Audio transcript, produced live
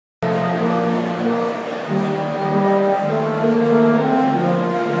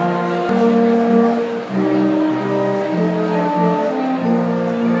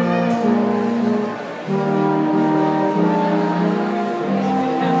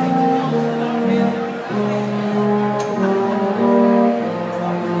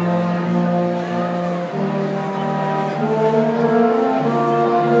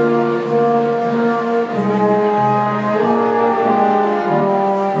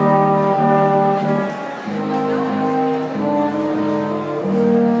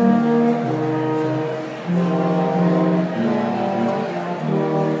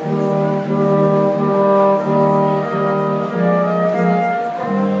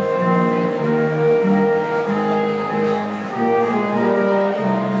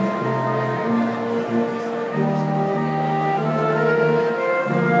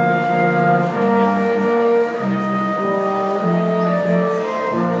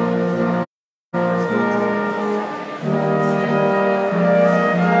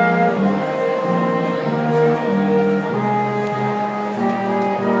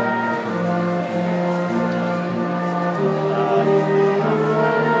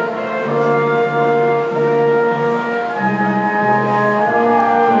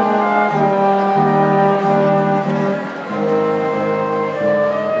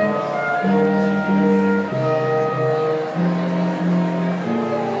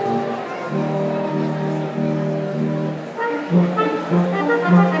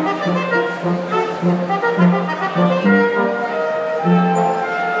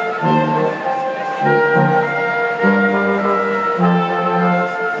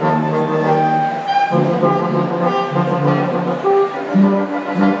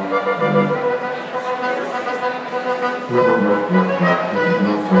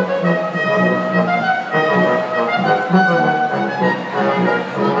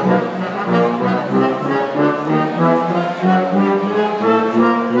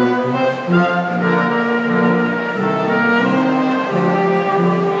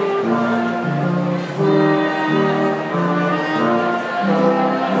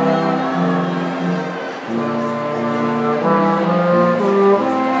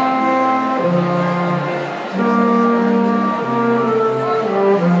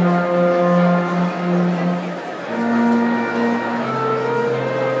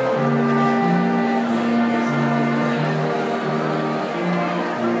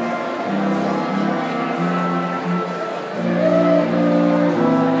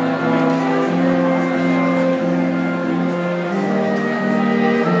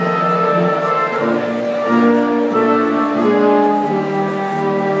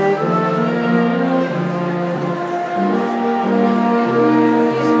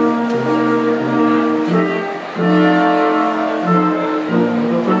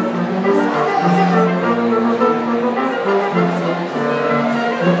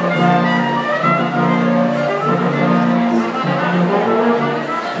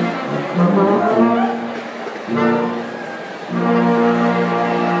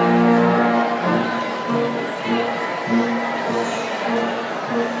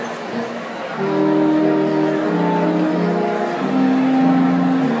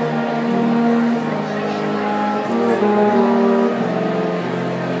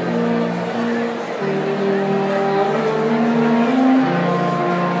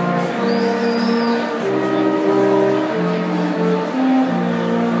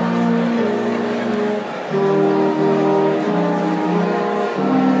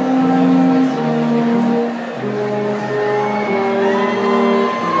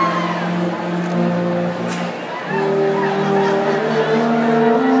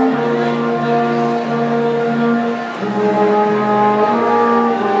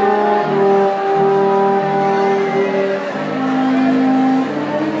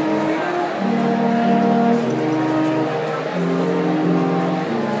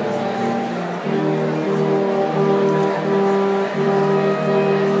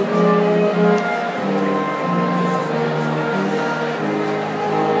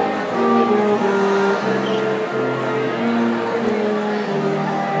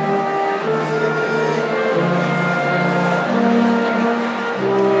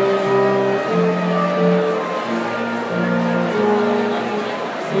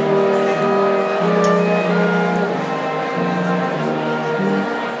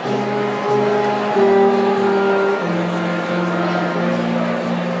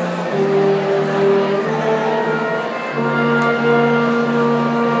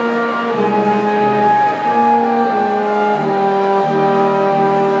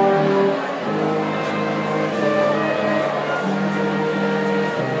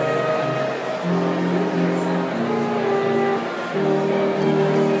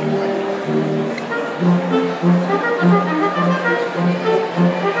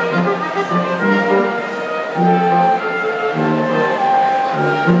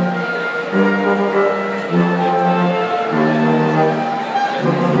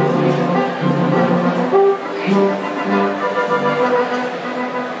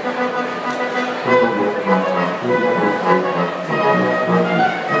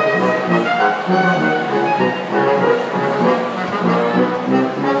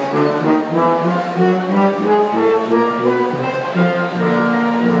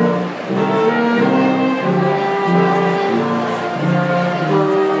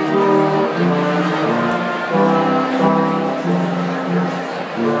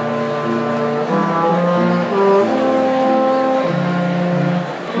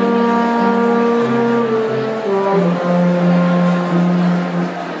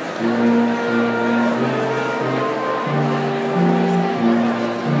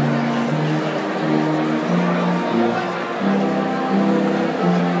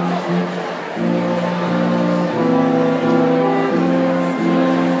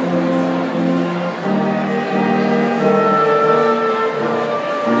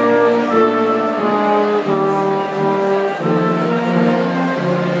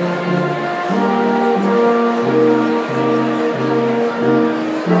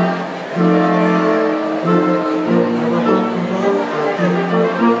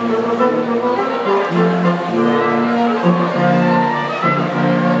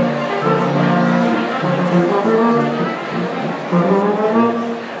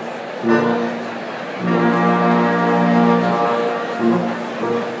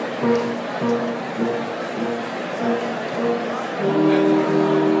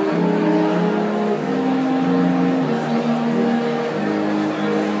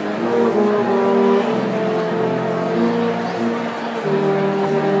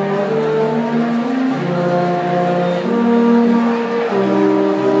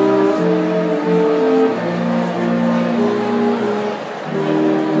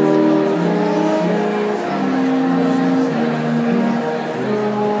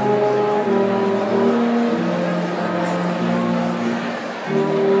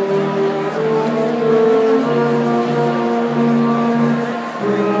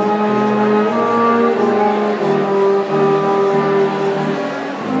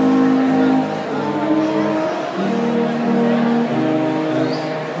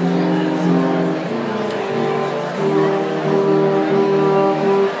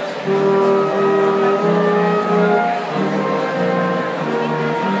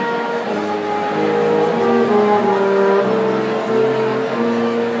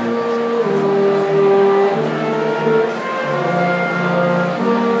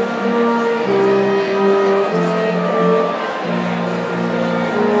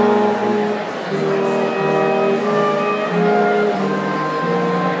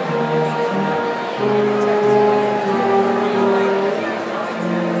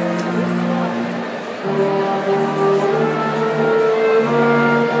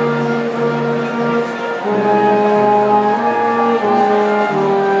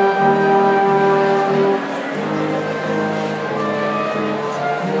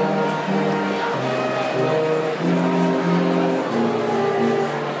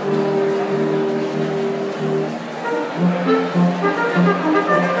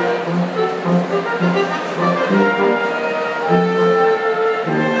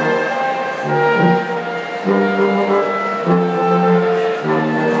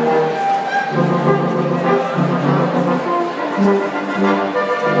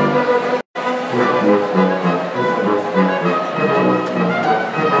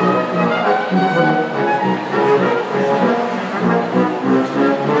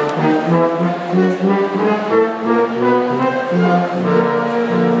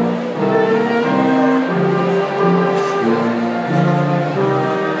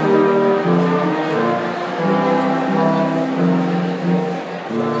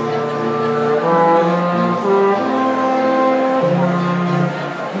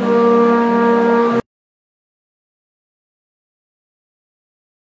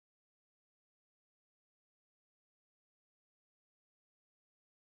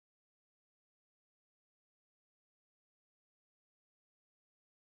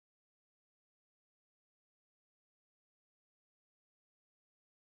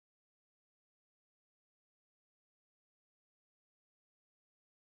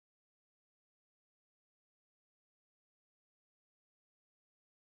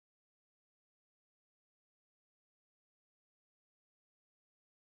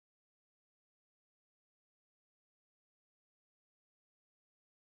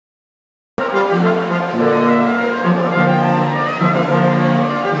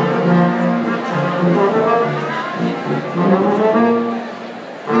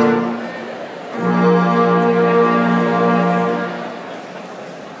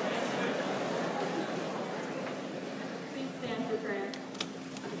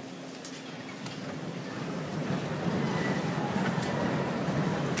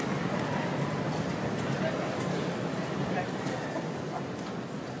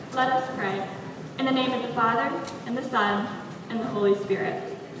Let us pray. In the name of the Father, and the Son, and the Holy Spirit.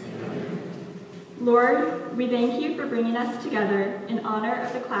 Lord, we thank you for bringing us together in honor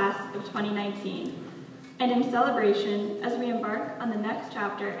of the class of 2019 and in celebration as we embark on the next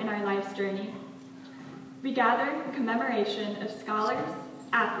chapter in our life's journey. We gather in commemoration of scholars,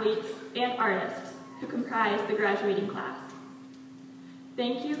 athletes, and artists who comprise the graduating class.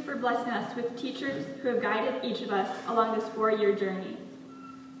 Thank you for blessing us with teachers who have guided each of us along this 4-year journey.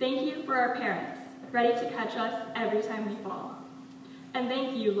 Thank you for our parents, ready to catch us every time we fall. And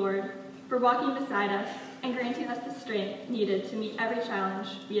thank you, Lord, for walking beside us and granting us the strength needed to meet every challenge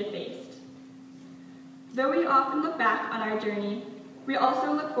we have faced. Though we often look back on our journey, we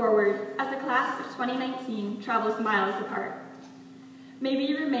also look forward as the class of 2019 travels miles apart. May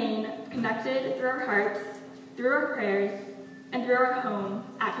we remain connected through our hearts, through our prayers, and through our home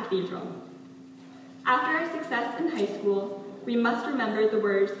at Cathedral. After our success in high school, we must remember the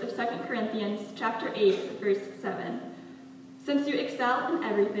words of 2 Corinthians chapter 8, verse 7. Since you excel in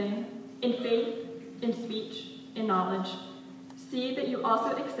everything, in faith, in speech, in knowledge, see that you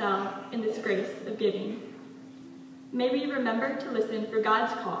also excel in this grace of giving. May we remember to listen for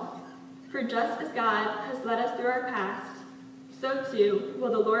God's call, for just as God has led us through our past, so too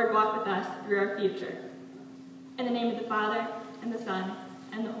will the Lord walk with us through our future. In the name of the Father, and the Son,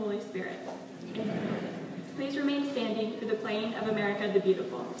 and the Holy Spirit. Amen. Please remain standing for the playing of America the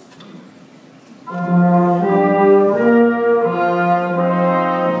Beautiful.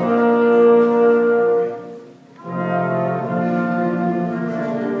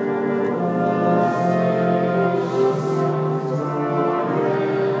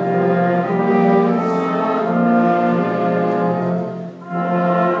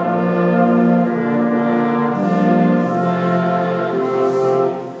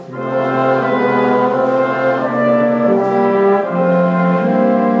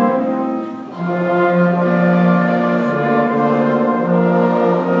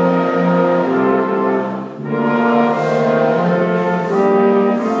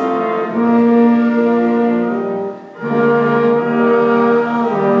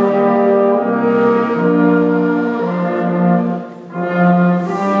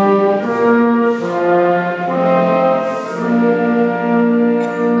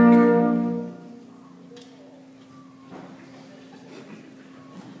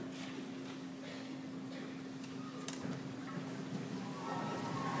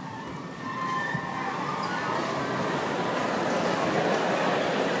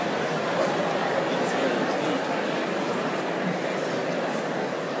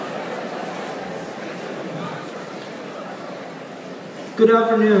 Good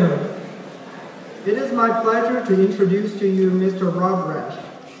afternoon. It is my pleasure to introduce to you Mr. Rob Resch,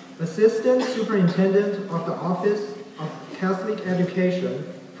 Assistant Superintendent of the Office of Catholic Education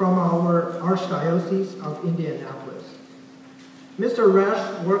from our Archdiocese of Indianapolis. Mr.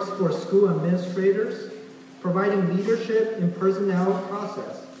 Resch works for school administrators, providing leadership in personnel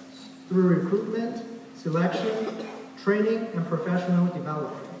process through recruitment, selection, training, and professional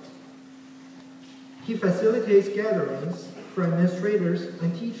development. He facilitates gatherings for administrators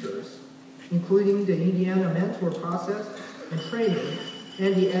and teachers, including the Indiana Mentor Process and Training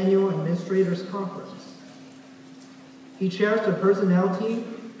and the Annual Administrators Conference. He chairs the personnel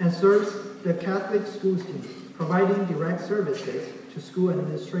team and serves the Catholic schools team, providing direct services to school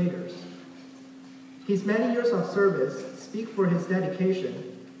administrators. His many years of service speak for his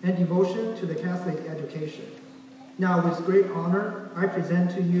dedication and devotion to the Catholic education. Now, with great honor, I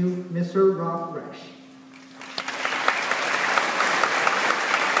present to you Mr. Rob Resch.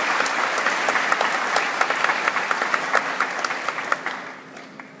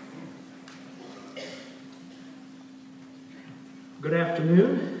 Good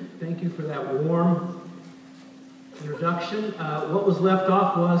afternoon. Thank you for that warm introduction. What was left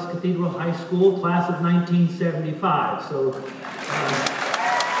off was Cathedral High School, class of 1975. So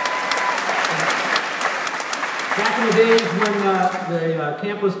back in the days when the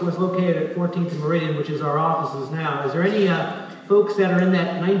campus was located at 14th and Meridian, which is our offices now, is there any folks that are in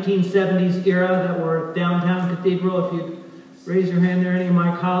that 1970s era that were downtown Cathedral? If you raise your hand there, any of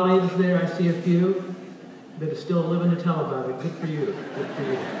my colleagues there, I see a few that are still living to tell about it. Good for you. Good for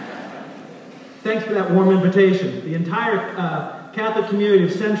you. Thanks for that warm invitation. The entire Catholic community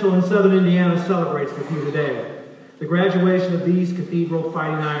of Central and Southern Indiana celebrates with you today the graduation of these Cathedral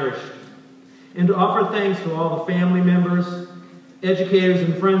Fighting Irish, and to offer thanks to all the family members, educators,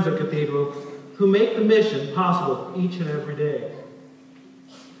 and friends of Cathedral who make the mission possible each and every day.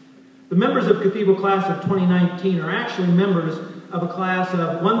 The members of Cathedral Class of 2019 are actually members of a class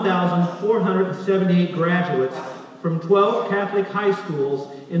of 1,478 graduates from 12 Catholic high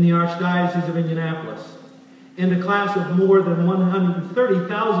schools in the Archdiocese of Indianapolis, and a class of more than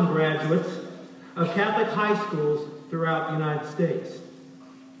 130,000 graduates of Catholic high schools throughout the United States.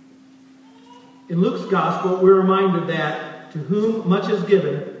 In Luke's Gospel, we're reminded that to whom much is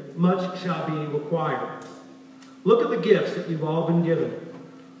given, much shall be required. Look at the gifts that you've all been given.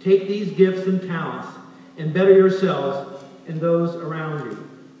 Take these gifts and talents and better yourselves and those around you.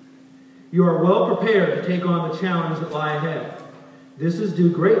 You are well prepared to take on the challenges that lie ahead. This is due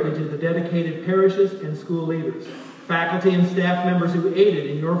greatly to the dedicated parishes and school leaders, faculty and staff members who aided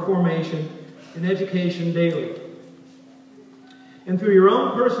in your formation and education daily. And through your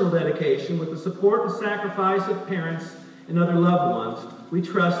own personal dedication, with the support and sacrifice of parents and other loved ones, we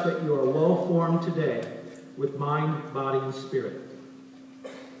trust that you are well formed today with mind, body, and spirit.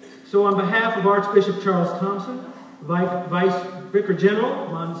 So on behalf of Archbishop Charles Thompson, Vice Vicar General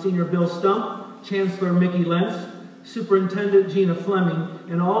Monsignor Bill Stump, Chancellor Mickey Lentz, Superintendent Gina Fleming,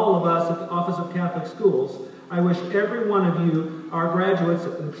 and all of us at the Office of Catholic Schools, I wish every one of you, our graduates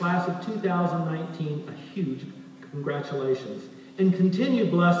in the class of 2019, a huge congratulations and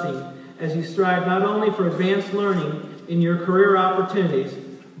continued blessing as you strive not only for advanced learning in your career opportunities,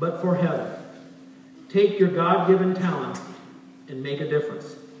 but for heaven. Take your God-given talent and make a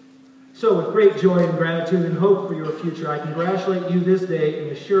difference. So with great joy and gratitude and hope for your future, I congratulate you this day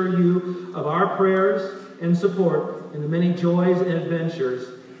and assure you of our prayers and support in the many joys and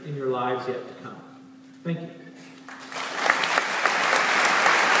adventures in your lives yet to come. Thank you.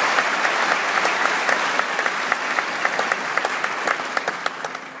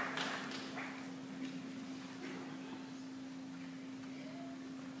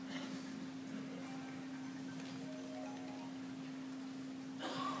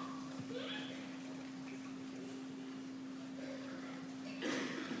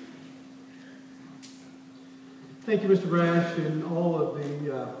 Thank you, Mr. Rash, and all of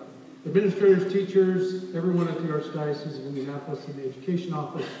the administrators, teachers, everyone at the Archdiocese of Indianapolis and the Education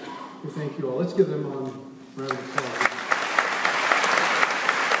Office. We thank you all. Let's give them a round of applause.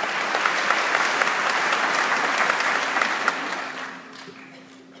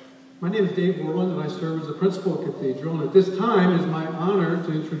 My name is Dave Orland, and I serve as the principal at Cathedral. And at this time, it is my honor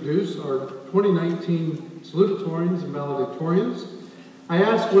to introduce our 2019 salutatorians and valedictorians. I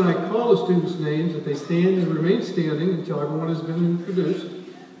ask when I call the students' names that they stand and remain standing until everyone has been introduced.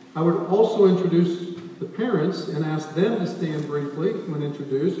 I would also introduce the parents and ask them to stand briefly when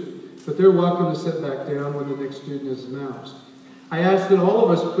introduced, but they're welcome to sit back down when the next student is announced. I ask that all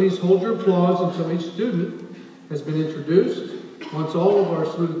of us please hold your applause until each student has been introduced. Once all of our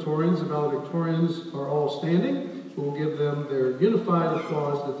salutatorians and valedictorians are all standing, we'll give them their unified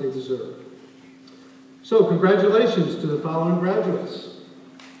applause that they deserve. So, congratulations to the following graduates.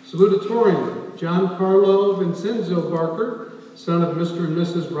 Salutatorian, John Carlo Vincenzo Barker, son of Mr. and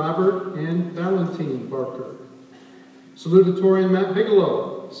Mrs. Robert and Valentine Barker. Salutatorian Matt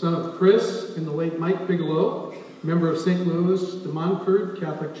Bigelow, son of Chris and the late Mike Bigelow, member of St. Louis de Montfort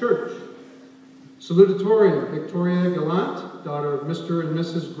Catholic Church. Salutatorian Victoria Gallant, daughter of Mr. and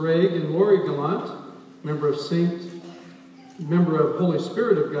Mrs. Greg and Lori Gallant, member of Holy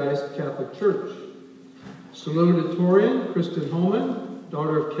Spirit of Geist Catholic Church. Salutatorian Kristen Holman,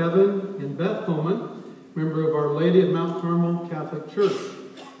 daughter of Kevin and Beth Holman, member of Our Lady of Mount Carmel Catholic Church.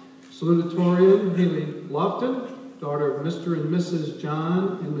 Salutatorian Haley Lofton, daughter of Mr. and Mrs.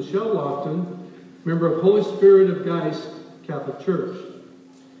 John and Michelle Lofton, member of Holy Spirit of Geist Catholic Church.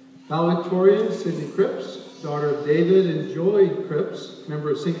 Valedictorian Sydney Cripps, daughter of David and Joy Cripps,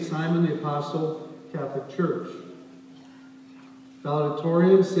 member of St. Simon the Apostle Catholic Church.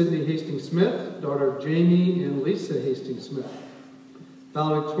 Valedictorian Sydney Hastings Smith, daughter of Jamie and Lisa Hastings Smith.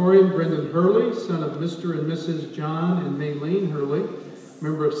 Valedictorian Brendan Hurley, son of Mr. and Mrs. John and Maylene Hurley,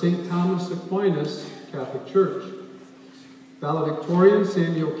 member of St. Thomas Aquinas Catholic Church. Valedictorian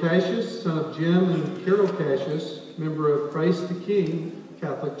Samuel Cassius, son of Jim and Carol Cassius, member of Christ the King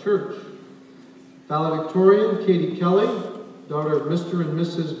Catholic Church. Valedictorian Katie Kelly, daughter of Mr. and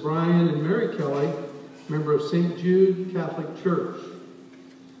Mrs. Brian and Mary Kelly, member of St. Jude Catholic Church.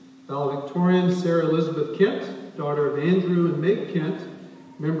 Valedictorian Sarah Elizabeth Kent, daughter of Andrew and Meg Kent,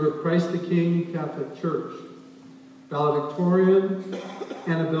 member of Christ the King Catholic Church. Valedictorian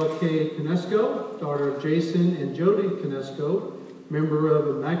Annabelle K. Kinesko, daughter of Jason and Jody Kinesko, member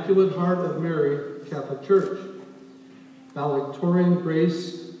of Immaculate Heart of Mary Catholic Church. Valedictorian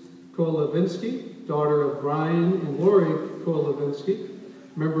Grace Kolovinsky, daughter of Brian and Lori Kolovinsky,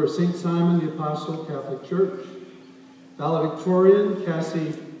 member of St. Simon the Apostle Catholic Church. Valedictorian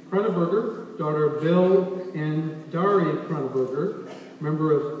Cassie Kroneberger, daughter of Bill and Dari Kroneberger,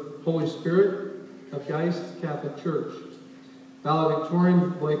 member of Holy Spirit of Geist Catholic Church. Valedictorian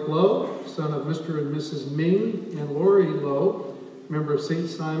Blake Lowe, son of Mr. and Mrs. Ming and Lori Lowe, member of St.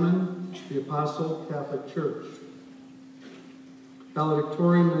 Simon the Apostle Catholic Church.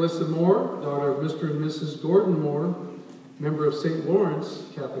 Valedictorian Melissa Moore, daughter of Mr. and Mrs. Gordon Moore, member of St. Lawrence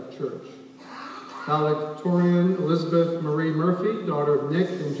Catholic Church. Valedictorian Elizabeth Marie Murphy, daughter of Nick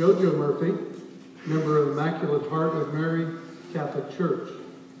and JoJo Murphy, member of Immaculate Heart of Mary Catholic Church.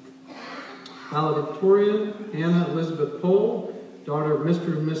 Valedictorian Anna Elizabeth Pohl, daughter of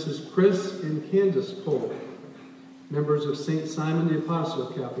Mr. and Mrs. Chris and Candace Pohl, members of St. Simon the Apostle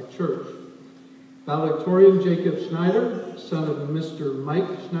Catholic Church. Valedictorian Jacob Schneider, son of Mr. Mike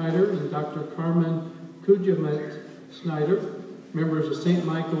Schneider and Dr. Carmen Kujamet Schneider, members of St.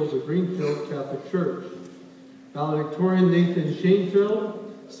 Michael's of Greenfield Catholic Church. Valedictorian Nathan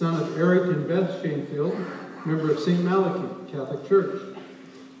Shanefield, son of Eric and Beth Shanefield, member of St. Malachy Catholic Church.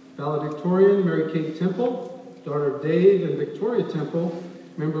 Valedictorian Mary Kate Temple, daughter of Dave and Victoria Temple,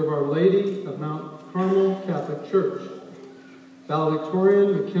 member of Our Lady of Mount Carmel Catholic Church.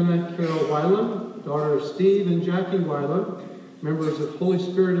 Valedictorian McKenna Carol Weiland, daughter of Steve and Jackie Weiland, members of Holy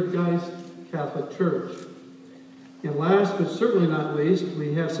Spirit of Geist Catholic Church. And last but certainly not least,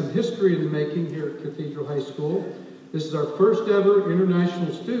 we have some history in the making here at Cathedral High School. This is our first ever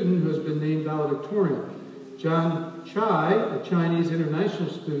international student who has been named valedictorian. John Chai, a Chinese international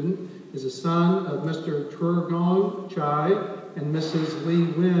student, is a son of Mr. Gong Chai and Mrs. Li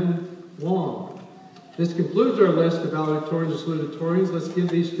Wen Wong. This concludes our list of valedictorians and salutatorians. Let's give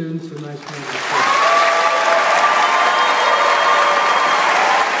these students a nice round of applause.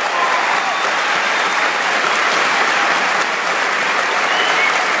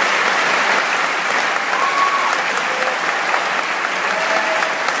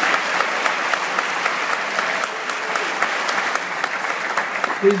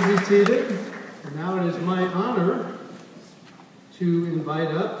 Please be seated. And now it is my honor to invite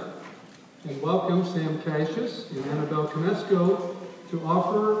up and welcome Sam Cassius and Annabelle Conesco to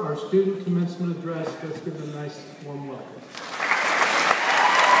offer our student commencement address. Let's give them a nice warm welcome.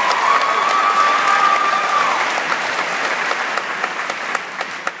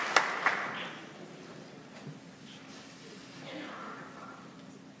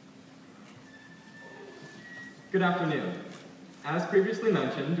 Good afternoon. As previously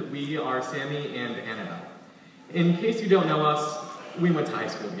mentioned, we are Sammy and Annabelle. In case you don't know us, we went to high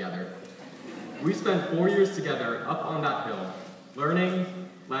school together. We spent 4 years together up on that hill, learning,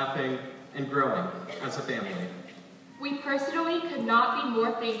 laughing, and growing as a family. We personally could not be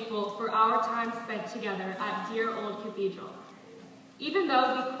more thankful for our time spent together at dear old Cathedral. Even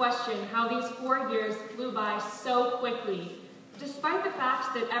though we question how these 4 years flew by so quickly, despite the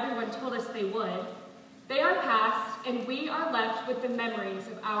fact that everyone told us they would, they are past, and we are left with the memories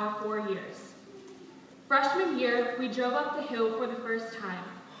of our 4 years. Freshman year, we drove up the hill for the first time,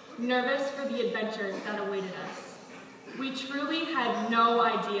 nervous for the adventure that awaited us. We truly had no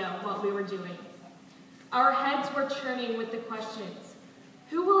idea what we were doing. Our heads were churning with the questions.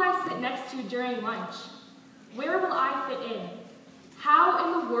 Who will I sit next to during lunch? Where will I fit in? How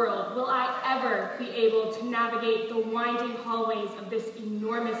in the world will I ever be able to navigate the winding hallways of this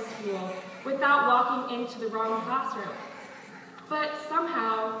enormous school without walking into the wrong classroom? But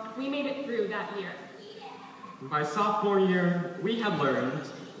somehow, we made it through that year. By sophomore year, we had learned,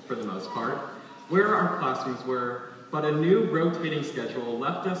 for the most part, where our classrooms were, but a new rotating schedule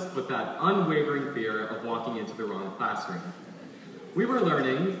left us with that unwavering fear of walking into the wrong classroom. We were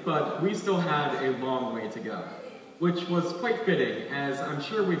learning, but we still had a long way to go, which was quite fitting, as I'm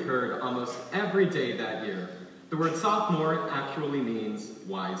sure we've heard almost every day that year. The word sophomore actually means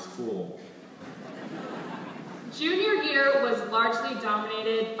wise fool. Junior year was largely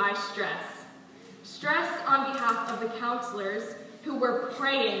dominated by stress. Stress on behalf of the counselors who were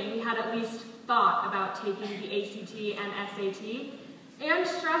praying we had at least thought about taking the ACT and SAT, and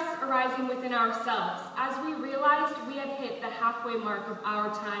stress arising within ourselves as we realized we had hit the halfway mark of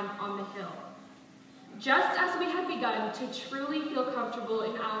our time on the hill. Just as we had begun to truly feel comfortable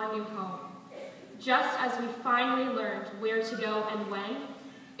in our new home, just as we finally learned where to go and when,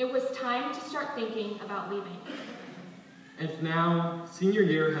 it was time to start thinking about leaving. And now, senior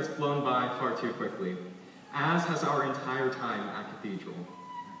year has flown by far too quickly, as has our entire time at Cathedral.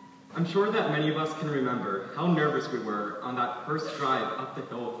 I'm sure that many of us can remember how nervous we were on that first drive up the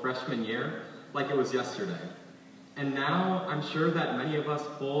hill freshman year, like it was yesterday. And now, I'm sure that many of us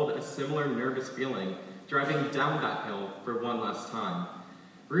hold a similar nervous feeling driving down that hill for one last time,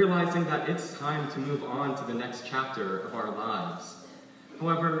 realizing that it's time to move on to the next chapter of our lives.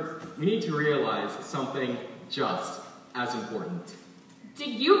 However, we need to realize something just as important. Did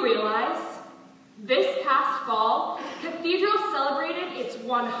you realize? This past fall, Cathedral celebrated its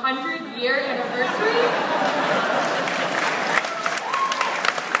 100-year anniversary.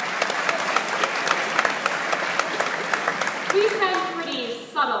 We've been pretty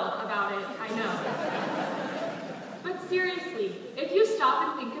subtle about it, I know. But seriously, if you stop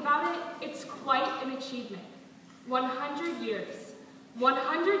and think about it, it's quite an achievement. 100 years.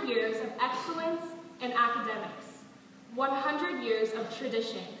 100 years of excellence in academics. 100 years of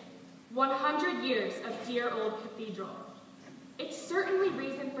tradition. 100 years of dear old Cathedral. It's certainly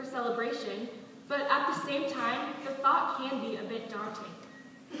reason for celebration, but at the same time, the thought can be a bit daunting.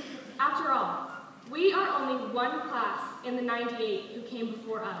 After all, we are only one class in the 98 who came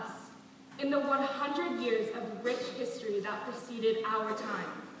before us, in the 100 years of rich history that preceded our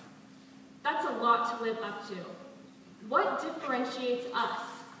time. That's a lot to live up to. What differentiates us,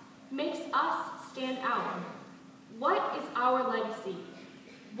 makes us stand out? What is our legacy?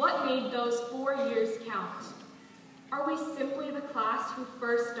 What made those 4 years count? Are we simply the class who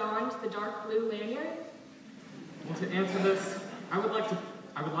first donned the dark blue lanyard? Well, to answer this, I would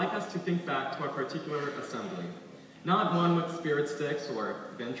like us to think back to a particular assembly. Not one with spirit sticks or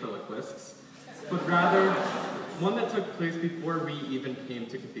ventriloquists, but rather one that took place before we even came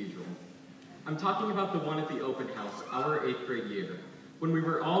to Cathedral. I'm talking about the one at the open house, our 8th grade year, when we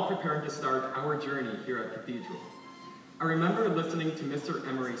were all preparing to start our journey here at Cathedral. I remember listening to Mr.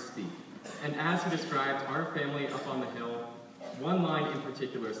 Emery speak, and as he described our family up on the hill, one line in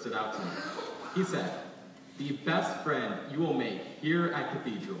particular stood out to me. He said, "The best friend you will make here at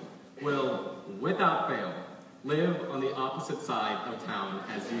Cathedral will, without fail, live on the opposite side of town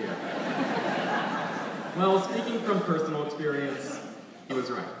as you." Well, speaking from personal experience, he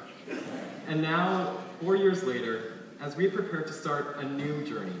was right. And now, 4 years later, as we prepare to start a new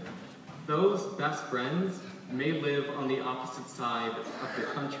journey, those best friends may live on the opposite side of the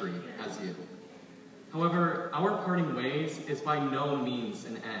country as you. However, our parting ways is by no means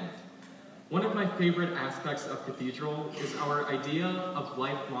an end. One of my favorite aspects of Cathedral is our idea of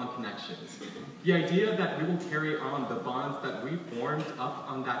lifelong connections. The idea that we will carry on the bonds that we formed up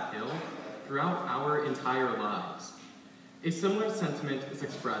on that hill throughout our entire lives. A similar sentiment is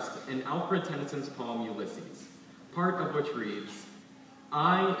expressed in Alfred Tennyson's poem Ulysses, part of which reads,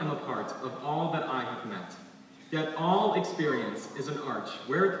 "I am a part of all that I have met. Yet all experience is an arch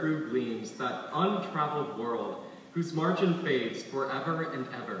wherethrough gleams that untraveled world whose margin fades forever and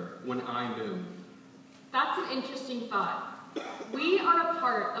ever when I move." That's an interesting thought. We are a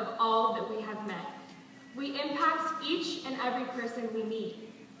part of all that we have met. We impact each and every person we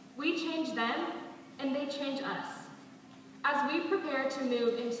meet. We change them, and they change us. As we prepare to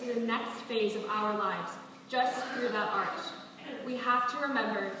move into the next phase of our lives, just through that arch, we have to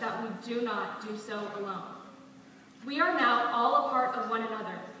remember that we do not do so alone. We are now all a part of one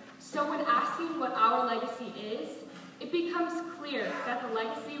another, so when asking what our legacy is, it becomes clear that the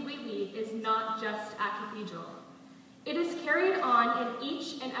legacy we leave is not just at Cathedral. It is carried on in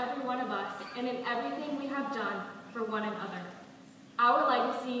each and every one of us and in everything we have done for one another. Our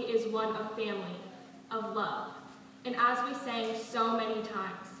legacy is one of family, of love, and as we sang so many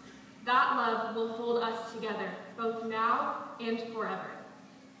times, that love will hold us together both now and forever.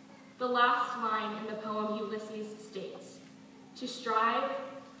 The last line in the poem Ulysses states, "To strive,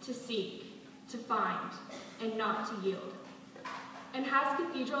 to seek, to find, and not to yield." And has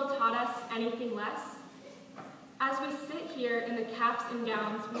Cathedral taught us anything less? As we sit here in the caps and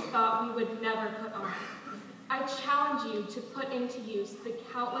gowns we thought we would never put on, I challenge you to put into use the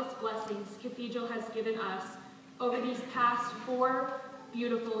countless blessings Cathedral has given us over these past 4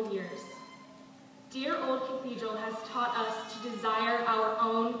 beautiful years. Dear old Cathedral has taught us to desire our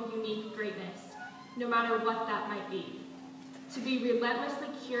own unique greatness, no matter what that might be. To be relentlessly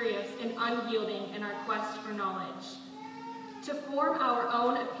curious and unyielding in our quest for knowledge. To form our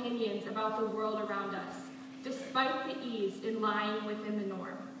own opinions about the world around us, despite the ease in lying within the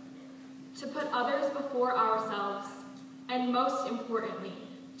norm. To put others before ourselves, and most importantly,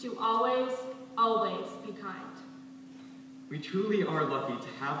 to always, always be kind. We truly are lucky to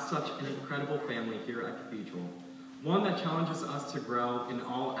have such an incredible family here at Cathedral, one that challenges us to grow in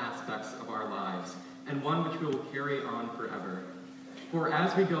all aspects of our lives, and one which we will carry on forever. For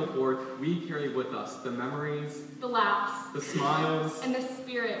as we go forth, we carry with us the memories, the laughs, the smiles, and the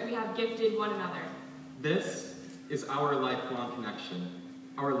spirit we have gifted one another. This is our lifelong connection,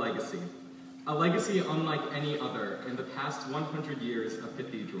 our legacy. A legacy unlike any other in the past 100 years of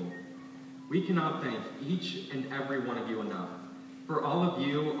Cathedral. We cannot thank each and every one of you enough, for all of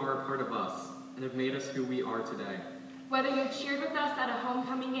you are a part of us and have made us who we are today. Whether you cheered with us at a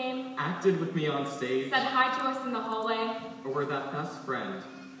homecoming game, Acted with me on stage, said hi to us in the hallway, or were that best friend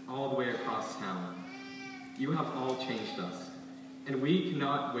all the way across town. You have all changed us, and we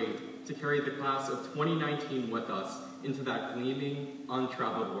cannot wait to carry the class of 2019 with us into that gleaming,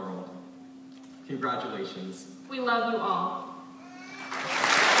 untraveled world. Congratulations. We love you all.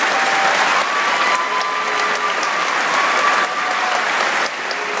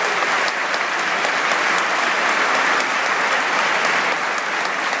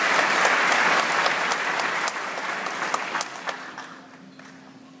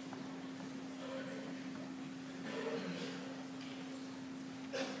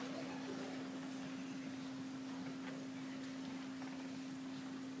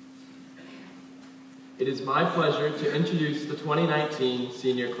 It is my pleasure to introduce the 2019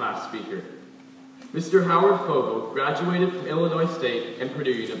 senior class speaker. Mr. Howard Fogel graduated from Illinois State and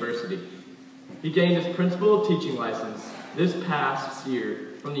Purdue University. He gained his principal of teaching license this past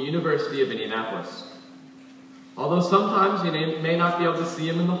year from the University of Indianapolis. Although sometimes you may not be able to see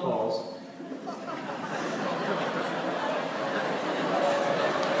him in the halls,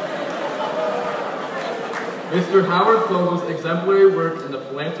 Mr. Howard Fogel's exemplary work in the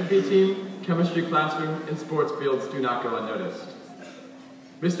philanthropy team, chemistry classroom, and sports fields do not go unnoticed.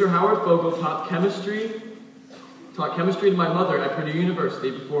 Mr. Howard Fogel taught chemistry to my mother at Purdue University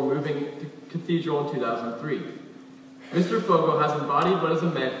before moving to Cathedral in 2003. Mr. Fogel has embodied what is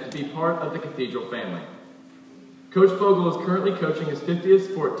meant to be part of the Cathedral family. Coach Fogel is currently coaching his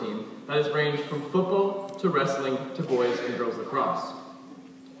 50th sport team that has ranged from football to wrestling to boys and girls lacrosse.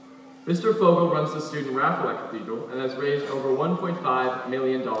 Mr. Fogel runs the student raffle at Cathedral and has raised over $1.5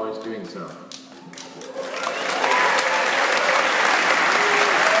 million doing so.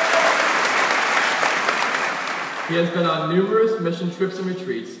 He has been on numerous mission trips and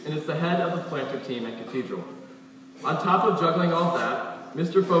retreats and is the head of the philanthropy team at Cathedral. On top of juggling all that,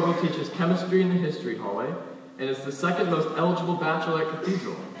 Mr. Fogel teaches chemistry in the history hallway and is the second most eligible bachelor at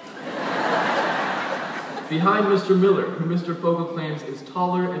Cathedral. Behind Mr. Miller, who Mr. Fogel claims is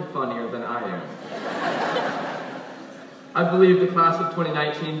taller and funnier than I am. I believe the class of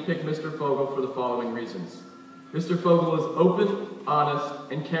 2019 picked Mr. Fogel for the following reasons. Mr. Fogel is open, honest,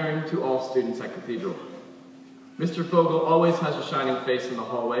 and caring to all students at Cathedral. Mr. Fogel always has a shining face in the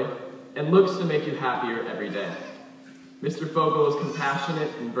hallway and looks to make you happier every day. Mr. Fogel is compassionate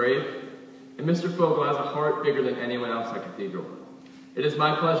and brave, and Mr. Fogel has a heart bigger than anyone else at Cathedral. It is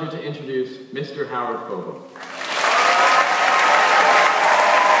my pleasure to introduce Mr. Howard Fogel.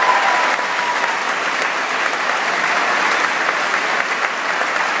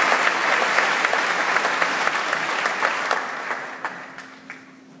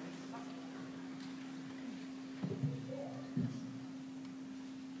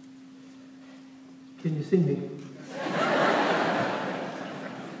 Can you see me?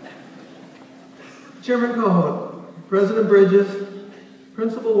 Chairman Cohout, President Bridges,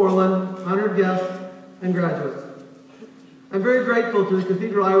 Principal Worland, honored guests, and graduates. I'm very grateful to the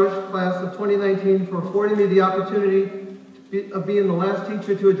Cathedral Irish class of 2019 for affording me the opportunity of being the last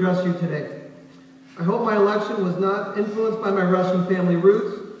teacher to address you today. I hope my election was not influenced by my Russian family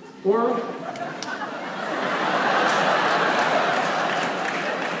roots or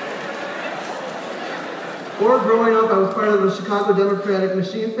growing up I was part of the Chicago Democratic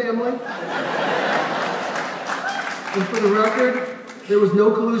Machine family. And for the record, there was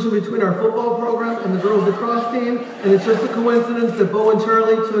no collusion between our football program and the girls lacrosse team, and it's just a coincidence that Bo and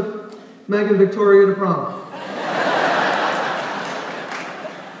Charlie took Meg and Victoria to prom.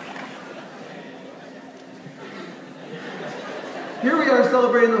 Here we are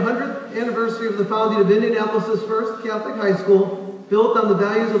celebrating the 100th anniversary of the founding of Indianapolis' first Catholic high school, built on the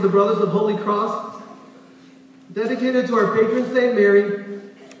values of the Brothers of Holy Cross, dedicated to our patron Saint Mary,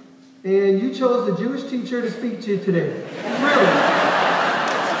 and you chose the Jewish teacher to speak to you today. Really?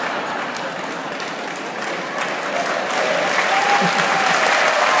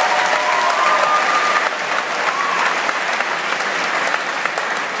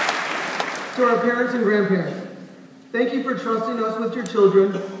 To our parents and grandparents, thank you for trusting us with your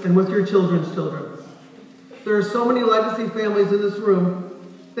children and with your children's children. There are so many legacy families in this room.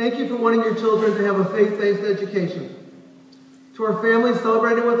 Thank you for wanting your children to have a faith-based education. To our families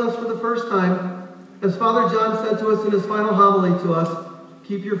celebrating with us for the first time, as Father John said to us in his final homily to us,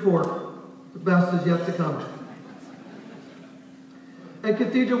 keep your fork. The best is yet to come. At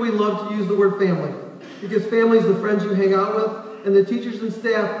Cathedral, we love to use the word family, because family is the friends you hang out with, and the teachers and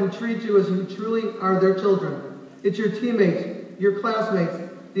staff who treat you as you truly are their children. It's your teammates, your classmates,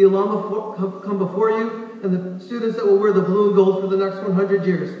 the alum who have come before you, and the students that will wear the blue and gold for the next 100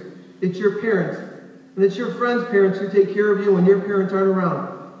 years. It's your parents, and it's your friends' parents who take care of you when your parents aren't around.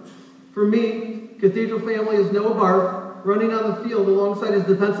 For me, Cathedral family is Noah Barth, running on the field alongside his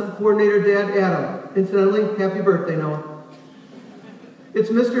defensive coordinator dad, Adam. Incidentally, happy birthday, Noah. It's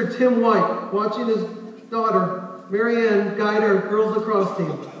Mr. Tim White watching his daughter, Marianne, guide our girls lacrosse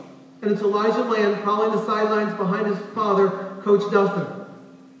team. And it's Elijah Land prowling the sidelines behind his father, Coach Dustin.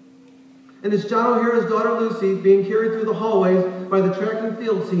 And it's John O'Hara's daughter, Lucy, being carried through the hallways by the track and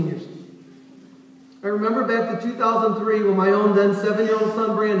field seniors. I remember back to 2003 when my own then 7-year-old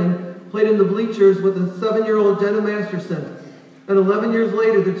son, Brandon, played in the bleachers with a 7-year-old Jenna Masterson. And 11 years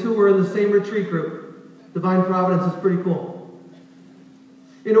later, the two were in the same retreat group. Divine Providence is pretty cool.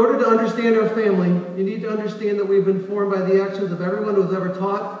 In order to understand our family, you need to understand that we've been formed by the actions of everyone who has ever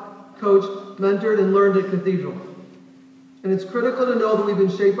taught, coached, mentored, and learned at Cathedral. And it's critical to know that we've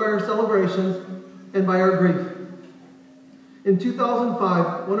been shaped by our celebrations and by our grief. In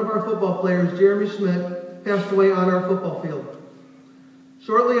 2005, one of our football players, Jeremy Schmidt, passed away on our football field.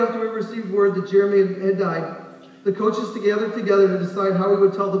 Shortly after we received word that Jeremy had died, the coaches gathered together to decide how we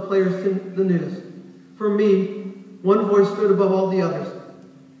would tell the players the news. For me, one voice stood above all the others.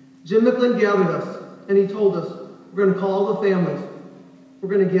 Jim McGlynn gathered us, and he told us, we're going to call all the families. We're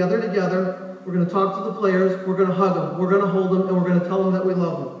going to gather together, we're going to talk to the players, we're going to hug them, we're going to hold them, and we're going to tell them that we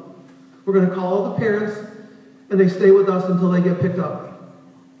love them. We're going to call all the parents, and they stay with us until they get picked up.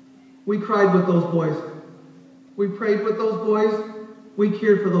 We cried with those boys. We prayed with those boys. We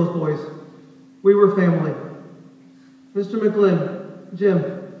cared for those boys. We were family. Mr. McGlynn,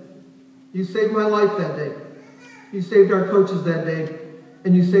 Jim, you saved my life that day. You saved our coaches that day,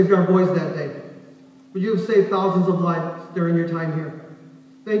 and you saved our boys that day. But you have saved thousands of lives during your time here.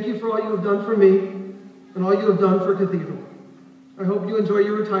 Thank you for all you have done for me, and all you have done for Cathedral. I hope you enjoy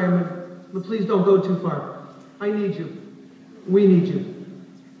your retirement, but please don't go too far. I need you. We need you.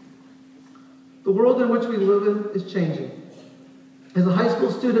 The world in which we live in is changing. As a high school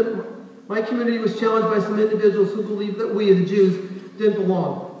student, my community was challenged by some individuals who believed that we, the Jews, didn't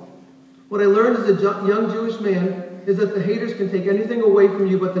belong. What I learned as a young Jewish man is that the haters can take anything away from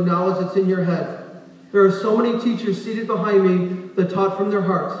you but the knowledge that's in your head. There are so many teachers seated behind me that taught from their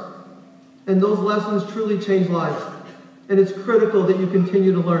hearts. And those lessons truly change lives. And it's critical that you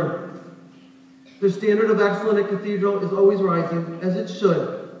continue to learn. The standard of excellence at Cathedral is always rising, as it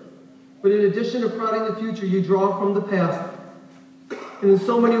should. But in addition to prodding the future, you draw from the past. And in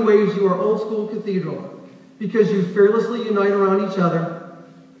so many ways, you are old school Cathedral, because you fearlessly unite around each other,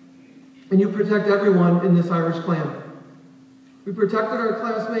 and you protect everyone in this Irish clan. We protected our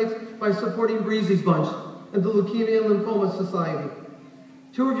classmates by supporting Breezy's Bunch and the Leukemia and Lymphoma Society.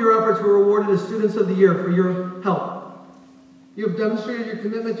 2 of your efforts were awarded as Students of the Year for your help. You have demonstrated your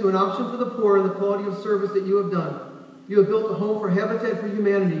commitment to an option for the poor and the quality of service that you have done. You have built a home for Habitat for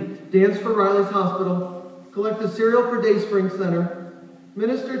Humanity, danced for Riley's Hospital, collected cereal for Dayspring Center,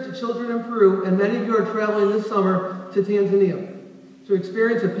 ministered to children in Peru, and many of you are traveling this summer to Tanzania to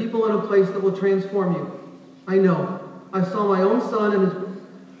experience a people and a place that will transform you. I know. I saw my own son and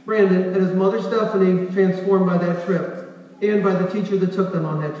Brandon and his mother Stephanie transformed by that trip and by the teacher that took them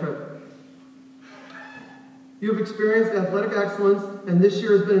on that trip. You have experienced athletic excellence, and this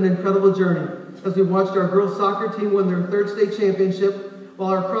year has been an incredible journey as we watched our girls soccer team win their 3rd state championship, while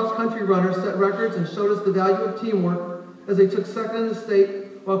our cross-country runners set records and showed us the value of teamwork as they took 2nd in the state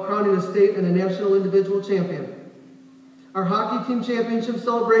while crowning a state and a national individual champion. Our hockey team championship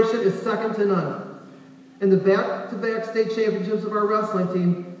celebration is second to none. And the back-to-back state championships of our wrestling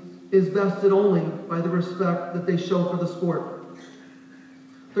team is bested only by the respect that they show for the sport.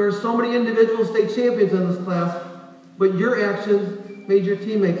 There are so many individual state champions in this class, but your actions made your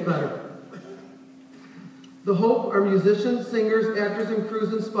teammates better. The hope our musicians, singers, actors, and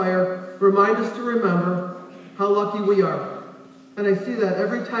crews inspire remind us to remember how lucky we are. And I see that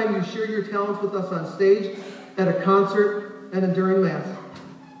every time you share your talents with us on stage, at a concert, and during Mass.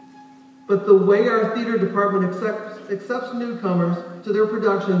 But the way our theater department accepts newcomers to their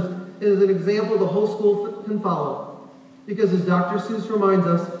productions is an example the whole school can follow. Because as Dr. Seuss reminds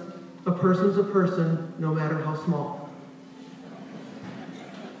us, a person's a person, no matter how small.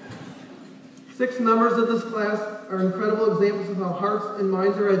 6 members of this class are incredible examples of how hearts and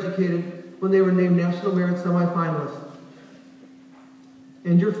minds are educated when they were named National Merit semifinalists.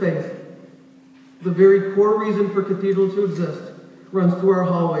 And your faith, the very core reason for Cathedral to exist, runs through our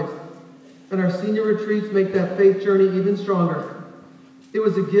hallways. And our senior retreats make that faith journey even stronger. It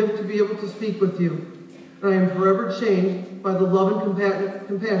was a gift to be able to speak with you, and I am forever changed by the love and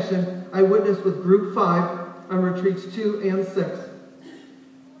compassion I witnessed with Group 5 on retreats 2 and 6.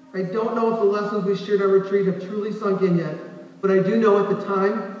 I don't know if the lessons we shared on retreat have truly sunk in yet, but I do know at the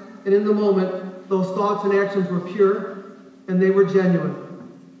time and in the moment, those thoughts and actions were pure and they were genuine.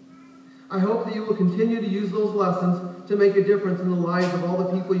 I hope that you will continue to use those lessons to make a difference in the lives of all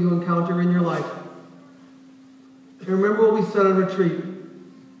the people you encounter in your life. And remember what we said on retreat.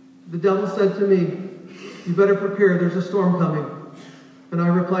 The devil said to me, "You better prepare, there's a storm coming." And I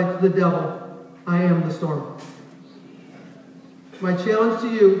replied to the devil, "I am the storm." My challenge to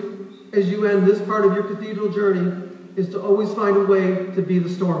you as you end this part of your cathedral journey is to always find a way to be the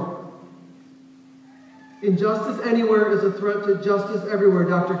storm. Injustice anywhere is a threat to justice everywhere,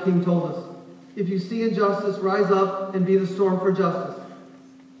 Dr. King told us. If you see injustice, rise up and be the storm for justice.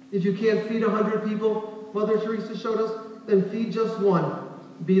 If you can't feed 100 people, Mother Teresa showed us, then feed just one.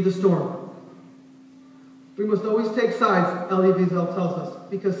 Be the storm. We must always take sides, Elie Wiesel tells us,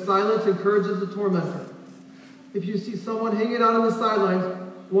 because silence encourages the tormentor. If you see someone hanging out on the sidelines,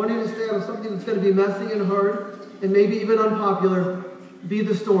 wanting to stay out of something that's going to be messy and hard, and maybe even unpopular, be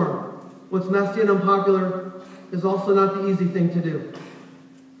the storm. What's messy and unpopular is also not the easy thing to do.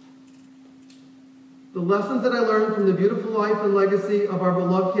 The lessons that I learned from the beautiful life and legacy of our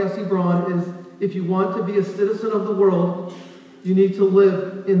beloved Cassie Braun is, if you want to be a citizen of the world, you need to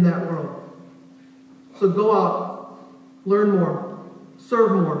live in that world. So go out, learn more,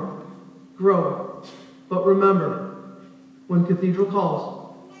 serve more, grow. But remember, when Cathedral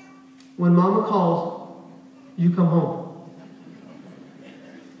calls, when Mama calls, you come home.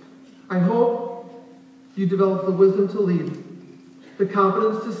 I hope you develop the wisdom to lead, the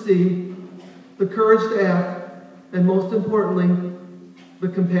confidence to see, the courage to act, and most importantly, the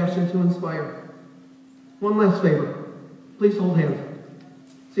compassion to inspire. One last favor. Please hold hands.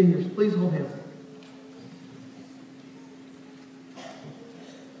 Seniors, please hold hands.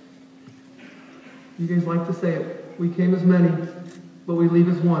 You guys like to say it. We came as many, but we leave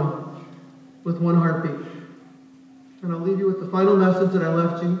as one, with one heartbeat. And I'll leave you with the final message that I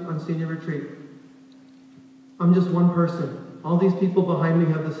left you on senior retreat. I'm just one person. All these people behind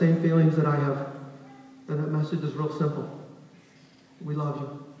me have the same feelings that I have. And that message is real simple. We love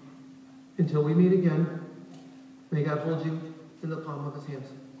you. Until we meet again, may God hold you in the palm of his hands.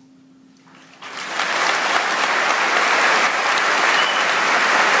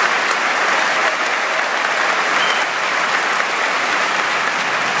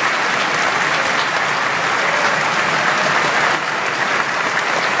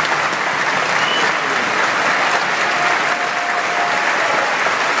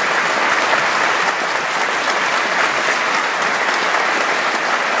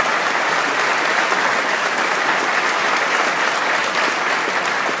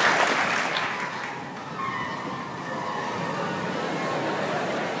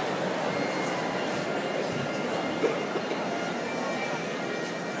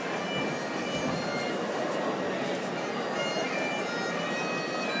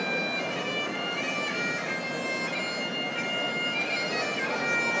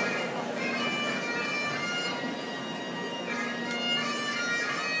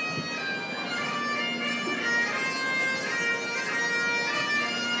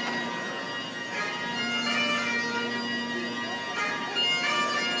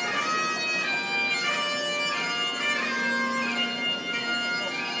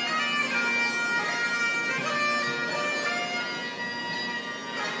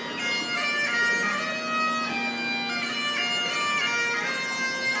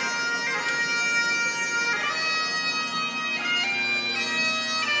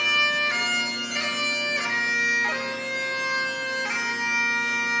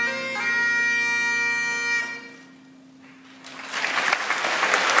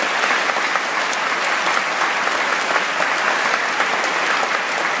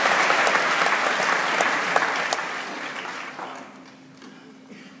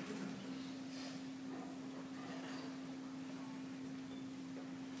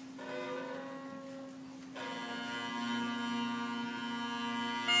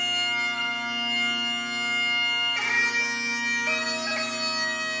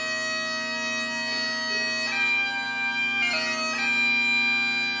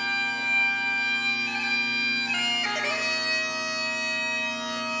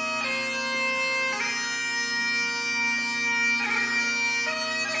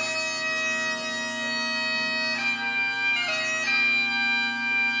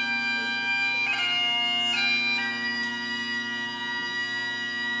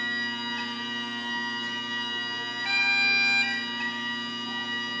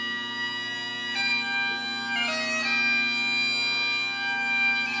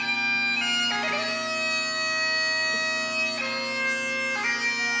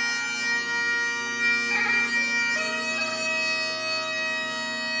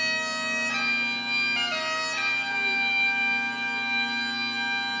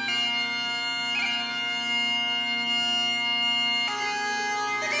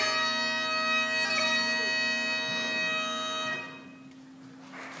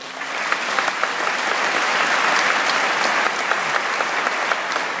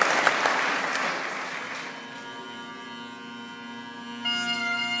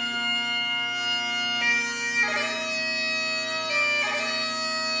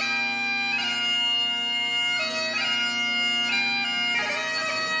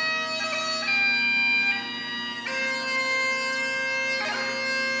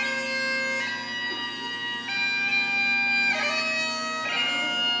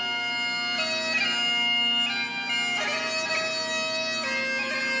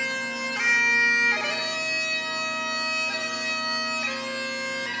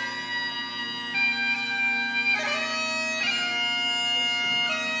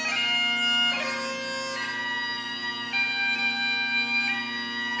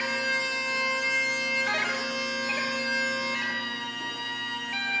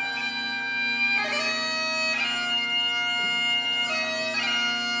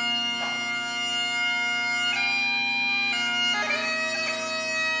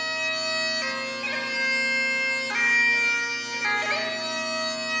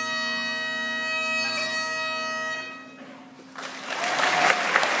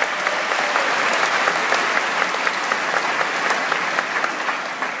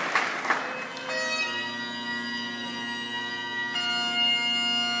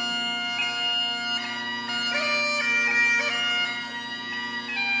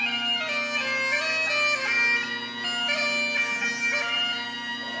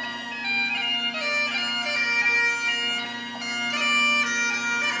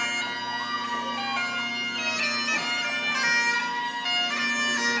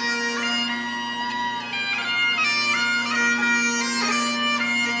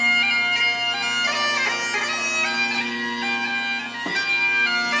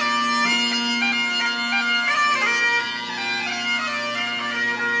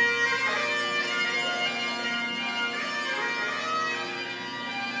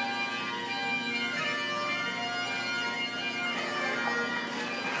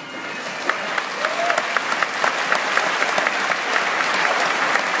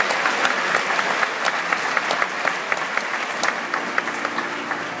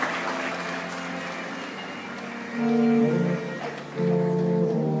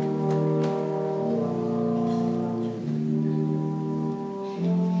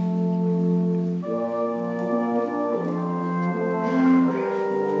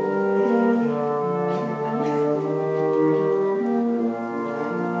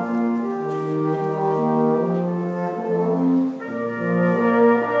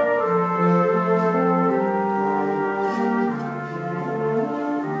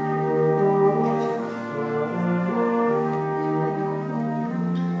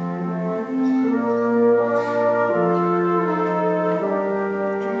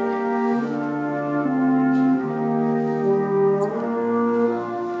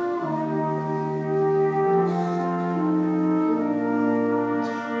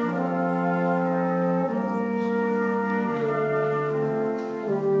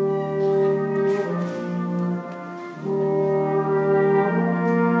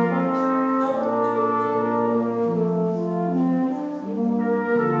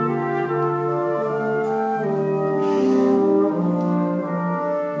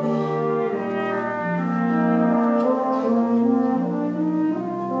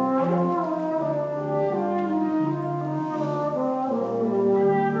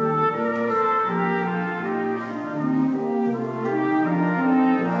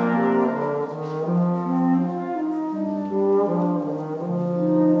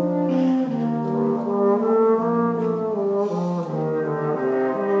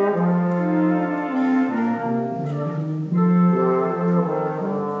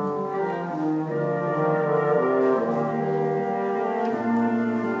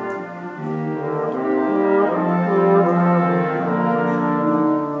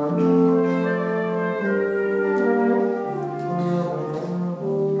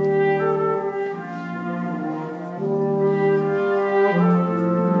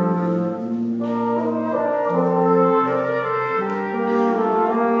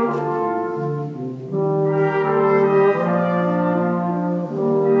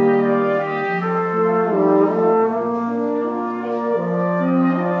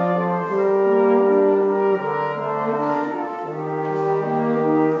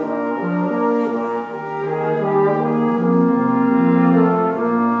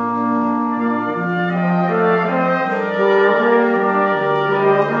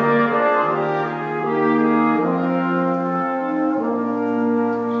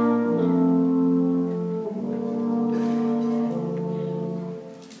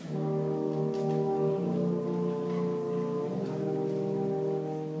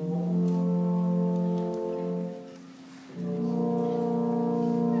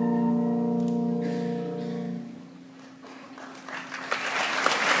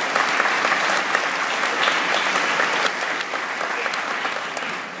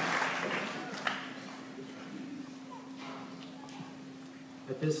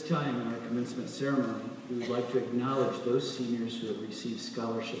 this time in our commencement ceremony, we would like to acknowledge those seniors who have received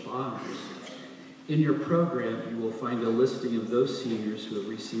scholarship honors. In your program, you will find a listing of those seniors who have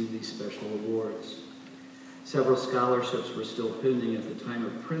received these special awards. Several scholarships were still pending at the time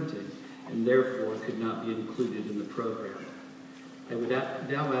of printing and therefore could not be included in the program. I would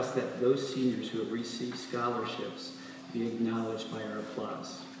now ask that those seniors who have received scholarships be acknowledged by our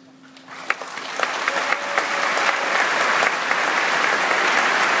applause.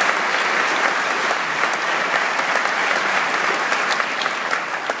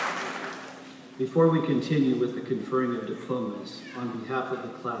 Before we continue with the conferring of diplomas, on behalf of the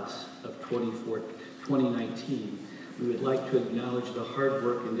class of 2019, we would like to acknowledge the hard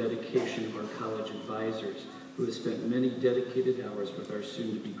work and dedication of our college advisors who have spent many dedicated hours with our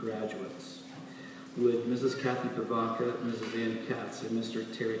soon-to-be graduates. Would Mrs. Kathy Pavanka, Mrs. Ann Katz, and Mr.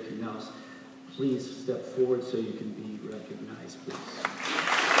 Terry Knaus please step forward so you can be recognized, please.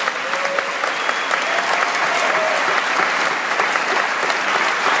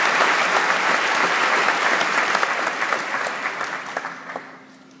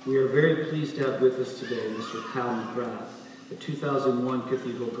 We are very pleased to have with us today Mr. Kyle McGrath, a 2001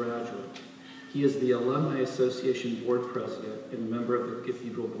 Cathedral graduate. He is the Alumni Association Board President and a member of the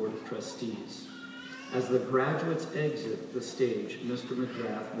Cathedral Board of Trustees. As the graduates exit the stage, Mr.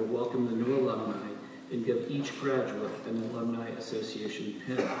 McGrath will welcome the new alumni and give each graduate an Alumni Association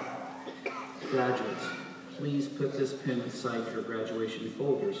pin. Graduates, please put this pin inside your graduation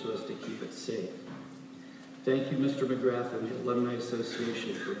folder so as to keep it safe. Thank you, Mr. McGrath and the Alumni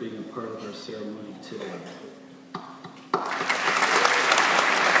Association for being a part of our ceremony today.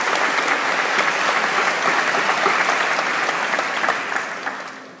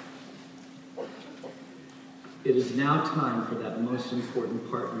 It is now time for that most important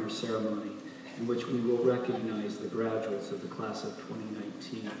part in our ceremony, in which we will recognize the graduates of the class of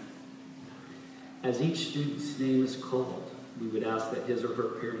 2019. As each student's name is called, we would ask that his or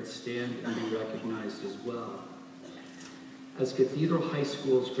her parents stand and be recognized as well. As Cathedral High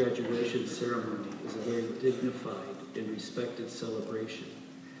School's graduation ceremony is a very dignified and respected celebration,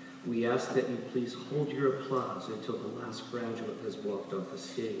 we ask that you please hold your applause until the last graduate has walked off the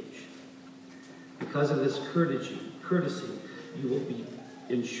stage. Because of this courtesy, you will be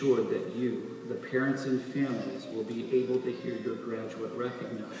ensured that you, the parents and families, will be able to hear your graduate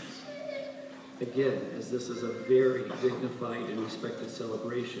recognized. Again, as this is a very dignified and respected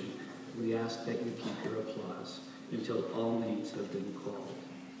celebration, we ask that you keep your applause until all names have been called.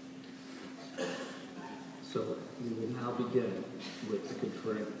 So we will now begin with the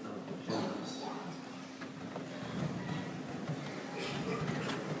conferring of diplomas.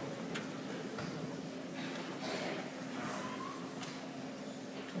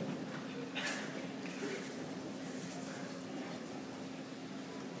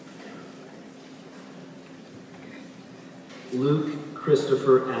 Luke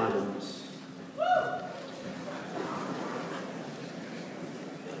Christopher Adams.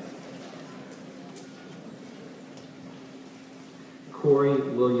 Corey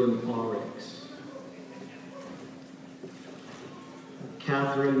William Ulrichs.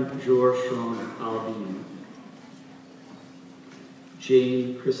 Catherine Jorshon Alvin.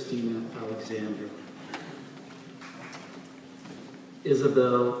 Jane Christina Alexander.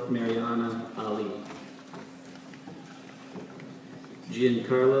 Isabel Mariana Ali.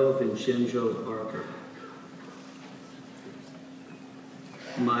 Giancarlo Vincenzo Barker.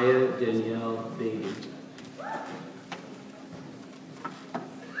 Maya Danielle Beatty.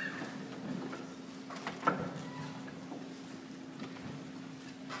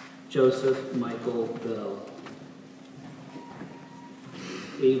 Joseph Michael Bell.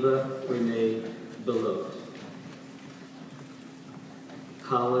 Ava Renee Belote.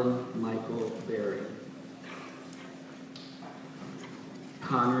 Colin Michael Berry.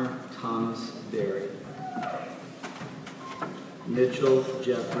 Connor Thomas Berry. Mitchell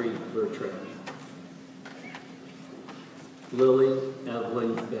Jeffrey Bertrand. Lily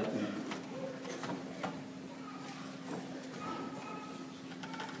Evelyn Bettman.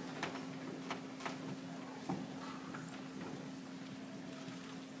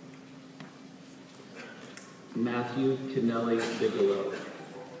 Matthew Kennelly Bigelow.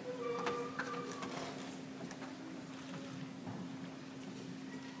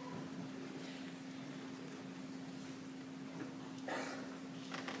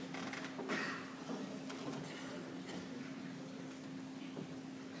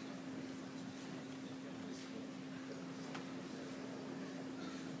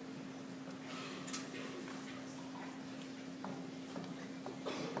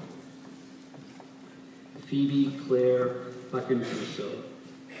 Phoebe Claire Buckenfuso.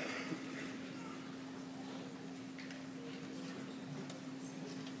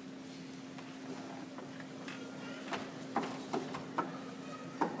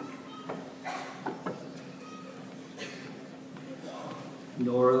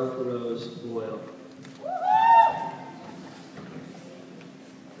 Nora Rose Boyle.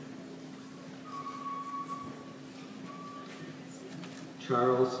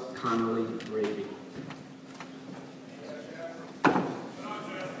 Charles Connolly Brady.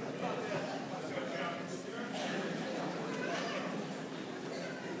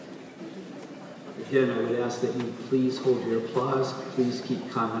 Again, I would ask that you please hold your applause. Please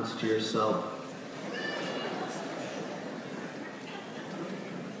keep comments to yourself.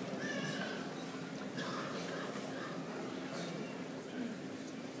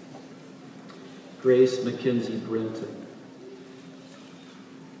 Grace Mackenzie Brinton.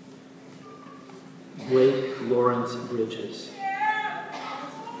 Blake Lawrence Bridges.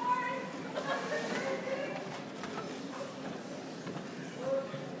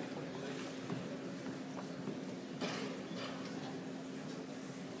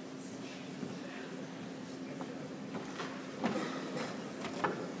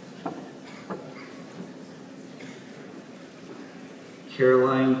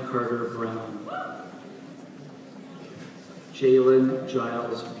 Caroline Carter Brown. Jalen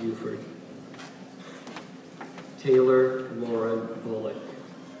Giles Buford. Taylor Lauren Bullock.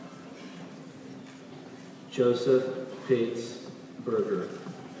 Joseph Pates Berger.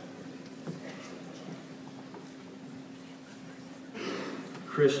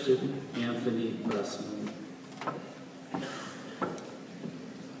 Christian Anthony Bussman.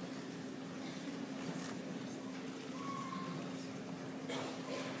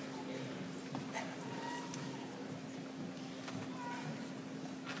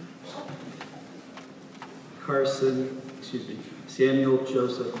 Samuel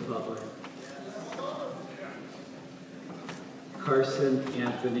Joseph Butler. Carson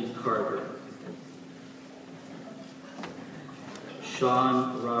Anthony Carter.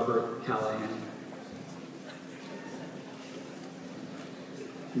 Sean Robert Callahan.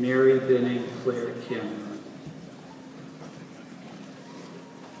 Mary Benning Claire Cameron.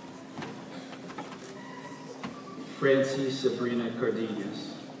 Francie Sabrina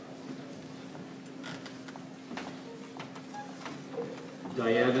Cardenas.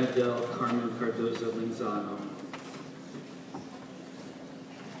 Diana del Carmen Cardozo Lenzano.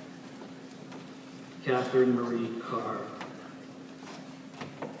 Catherine Marie Carr.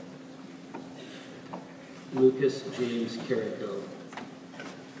 Lucas James Carrico.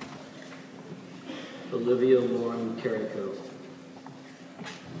 Olivia Lauren Carrico.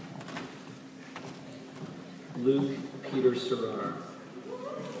 Luke Peter Serrar.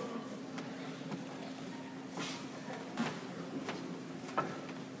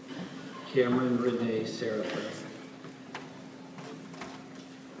 Cameron Renee Seraphin.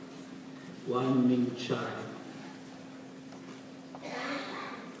 Wan Ming Chai.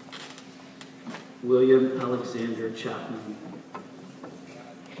 William Alexander Chapman.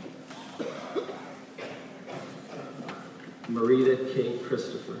 Marita K.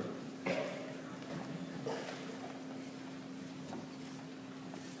 Christopher.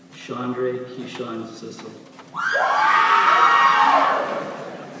 Chandra Keyshawn Sissel.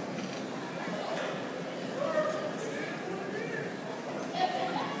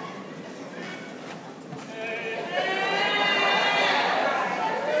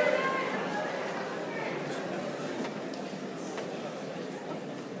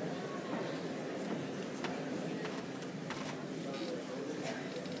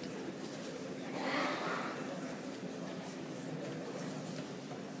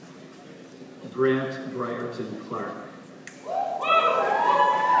 Grant Brierton Clark.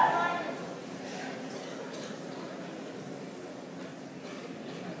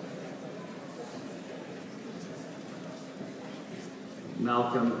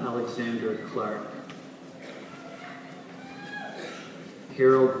 Malcolm Alexander Clark.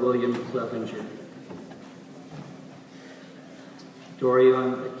 Harold William Clevenger.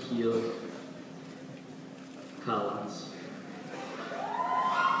 Dorian Akil Collins.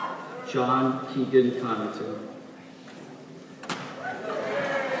 John Keegan Connaughton.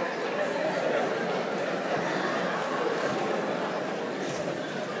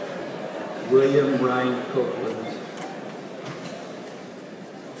 William Ryan Copeland.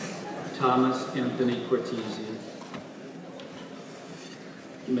 Thomas Anthony Cortese.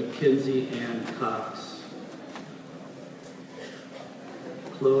 Mackenzie Ann Cox.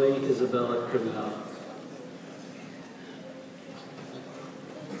 Chloe Isabella Criminal.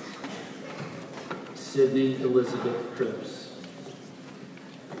 Sydney Elizabeth Cripps.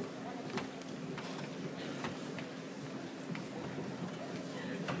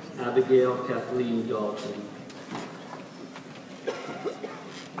 Abigail Kathleen Dalton.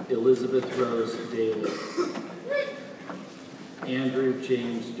 Elizabeth Rose Daly. Andrew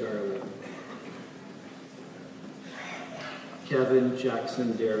James Darling, Kevin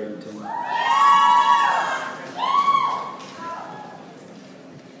Jackson Darrington,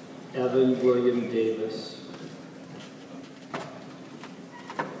 Evan William Davis,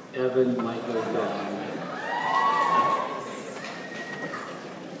 Evan Michael Dawn,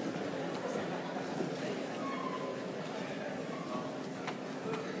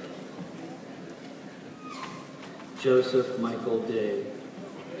 Joseph Michael Day,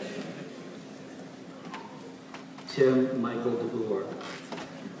 Tim Michael DeBoer,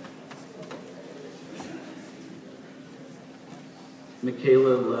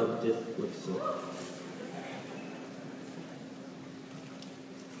 Michaela Love Dickinson,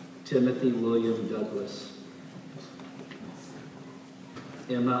 Timothy William Douglas,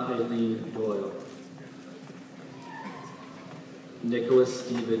 Emma Eileen Doyle, Nicholas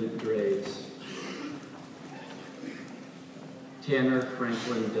Stephen Drays, Tanner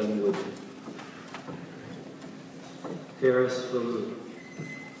Franklin Dunwoody, Ferris Falou,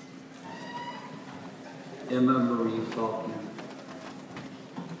 Emma Marie Faulkner,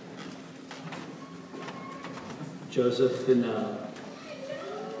 Joseph Finnell,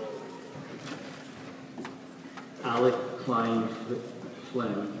 Alec Klein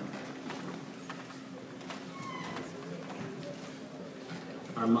Flynn,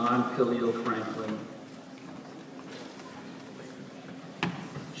 Armand Khalil Franklin,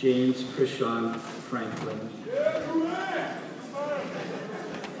 James Krishan Franklin,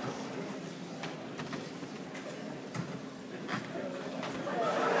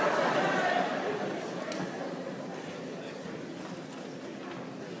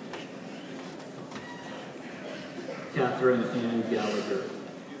 Catherine Ann Gallagher,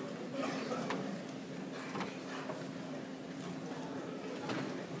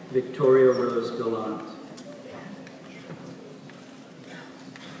 Victoria Rose Gallant,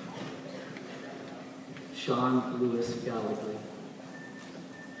 Sean Lewis Gallagher,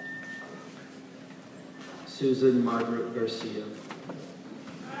 Susan Margaret Garcia,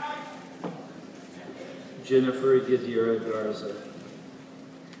 Jennifer Yadira Garza,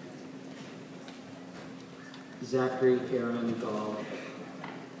 Zachary Aaron Gall,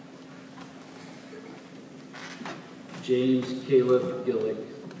 James Caleb Gillick,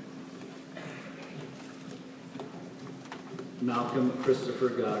 Malcolm Christopher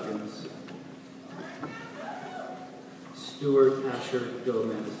Goggins, Stuart Asher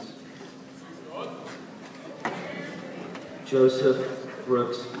Gomez, Joseph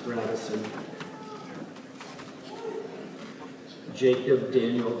Brooks Bradison, Jacob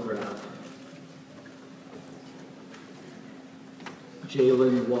Daniel Graff,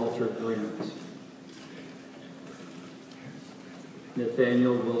 Jalen Walter Grant,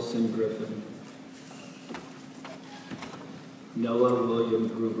 Nathaniel Wilson Griffin, Noah William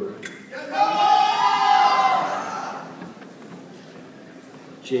Gruber,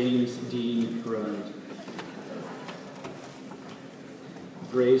 James Dean Grund,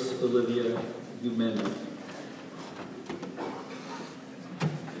 Grace Olivia Gumena,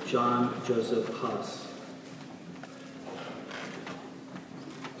 John Joseph Haas,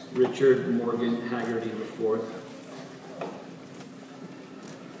 Richard Morgan Haggerty IV,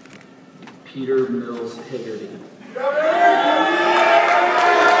 Peter Mills Haggerty,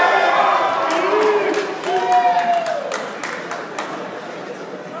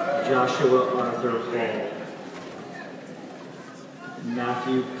 Joshua Arthur Hall,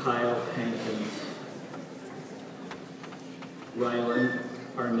 Matthew Kyle Hankins, Rylan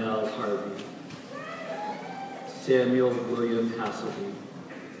Arnell Harvey, Samuel William Hasselby,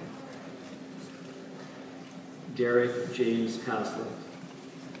 Derek James Haslett,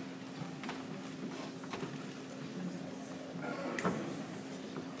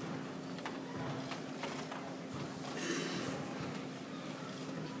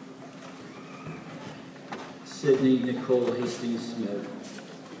 Sydney Nicole Hastings Smith,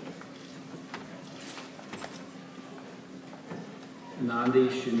 Nandi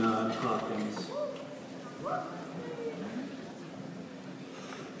Shunan Hawkins,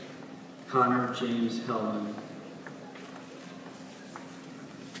 Connor James Hellman,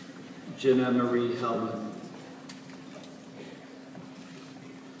 Jenna Marie Hellman,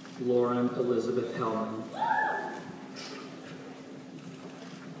 Lauren Elizabeth Hellman,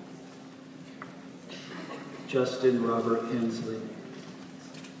 Justin Robert Hensley,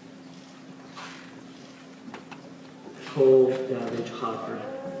 Cole Davidge Hocker,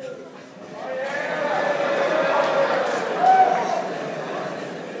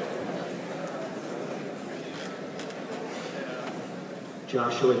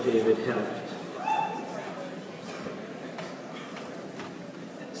 Joshua David Heft,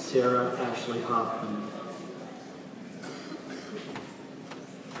 Sarah Ashley Hoffman,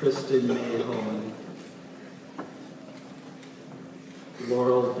 Kristen May Holman,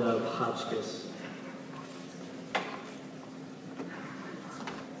 Laurel Dove Hotchkiss,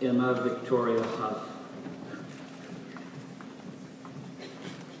 Emma Victoria Huff,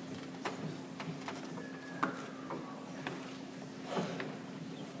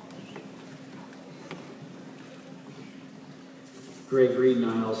 Gregory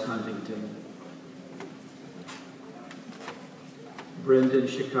Niles Huntington, Brendan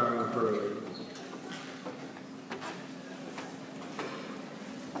Shikara Hurley,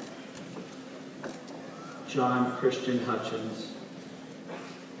 John Christian Hutchins,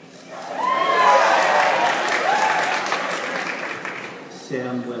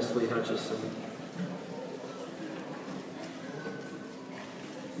 Sam Wesley Hutchison,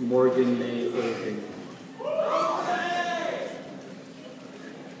 Morgan May Irving,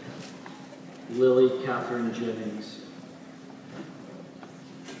 Lily Catherine Jennings,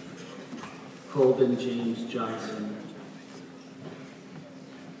 Colvin James Johnson,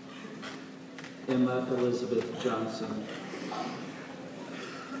 Emma Elizabeth Johnson,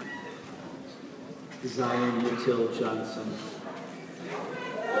 Zion Matil Johnson,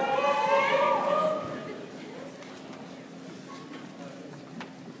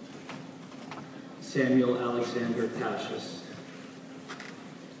 Samuel Alexander Pashis,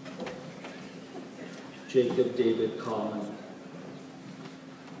 Jacob David Coleman,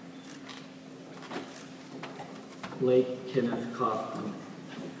 Blake Kenneth Kaufman,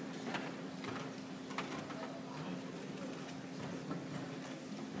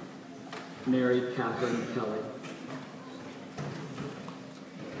 Mary Catherine Kelly,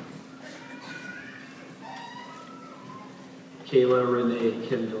 Kayla Renee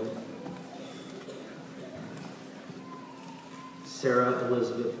Kendall, Sarah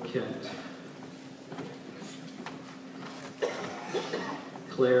Elizabeth Kent,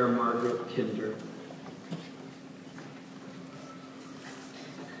 Claire Margaret Kinder,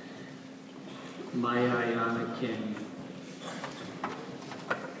 Maya Ayana King,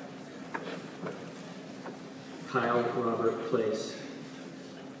 Kyle Robert Place,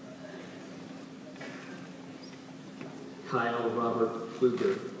 Kyle Robert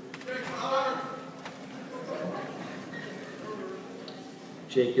Pfluger,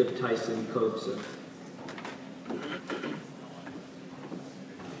 Jacob Tyson Kobza,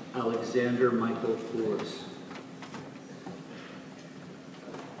 Alexander Michael Floors,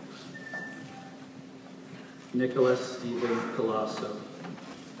 Nicholas Stephen Colasso,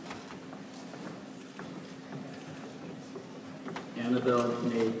 Annabelle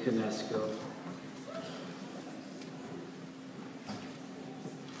May Canesco,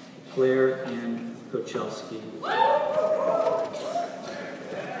 Claire Ann Kochelski,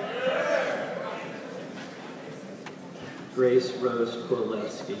 Grace Rose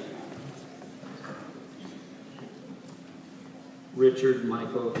Kolewski, Richard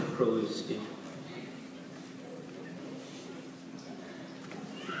Michael Kroluski,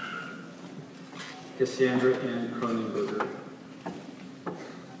 Cassandra Ann Cronenberger,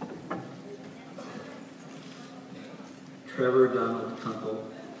 Trevor Donald Kunkel,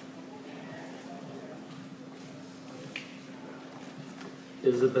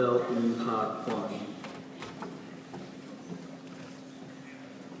 Isabel Unha Kwon,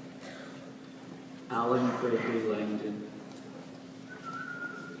 Alan Gregory Langdon,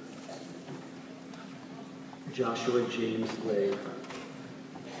 Joshua James Lay,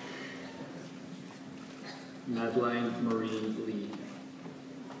 Madeline Marie Lee,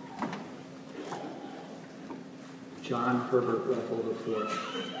 John Herbert Ruffle IV,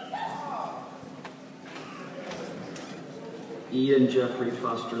 Ian Jeffrey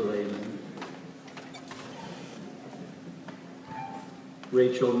Foster Lehman,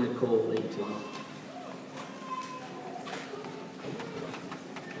 Rachel Nicole Layton,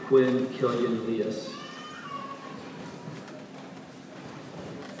 Quinn Killian Leas,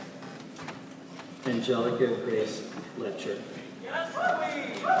 Angelica Grace Letcher.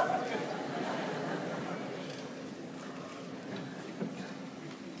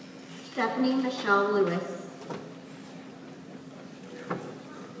 Stephanie Michelle Lewis,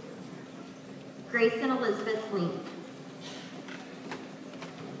 Grayson Elizabeth Link,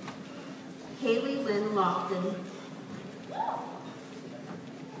 Haley Lynn Lofton,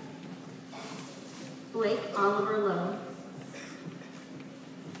 Blake Oliver Lowe,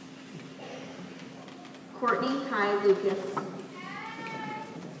 Courtney Kai Lucas,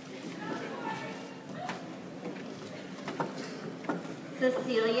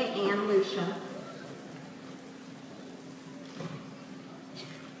 Cecilia Ann Lucia,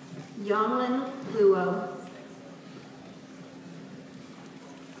 Yonglin Luo,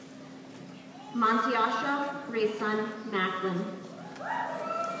 Montiasha Rayson Macklin,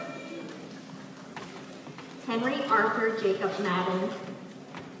 Henry Arthur Jacob Madden,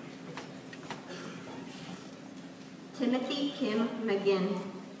 Timothy Kim McGinn,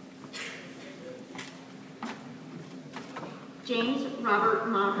 James Robert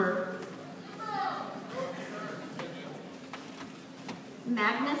Maher,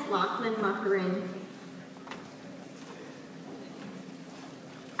 Magnus Lachlan Maharin,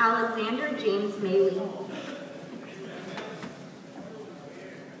 Alexander James Maley,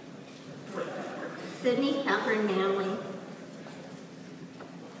 Sydney Catherine Manley,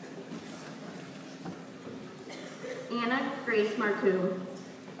 Anna Grace Marcoux,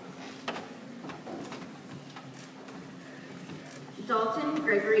 Dalton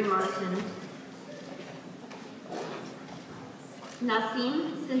Gregory Martin,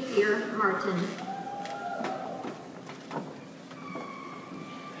 Nassim Sincere Martin,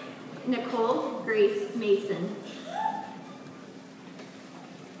 Nicole Grace Mason,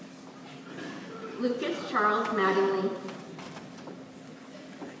 Lucas Charles Mattingly,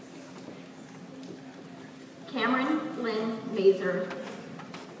 Cameron Lynn Mazer,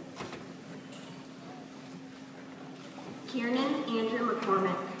 Kiernan Andrew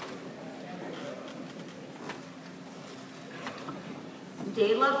McCormick,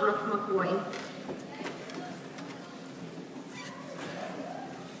 Dayla Brooke McCoy,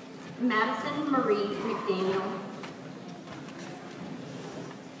 Madison Marie McDaniel,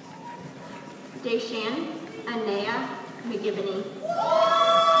 Deshan Anea McGivney,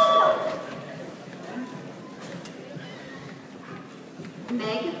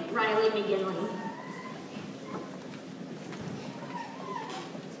 Meg Riley McGinley,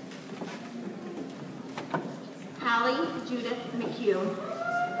 Hallie Judith McHugh,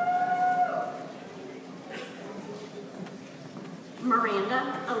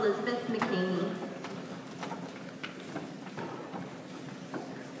 Miranda Elizabeth McCamey,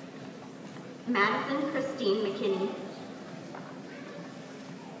 Madison Christine McKinney,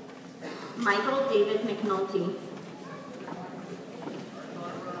 Michael David McNulty,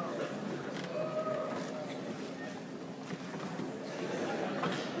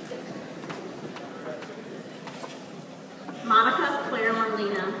 Monica Claire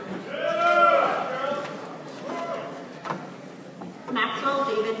Marlena, Maxwell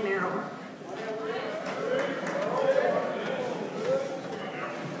David Merrill,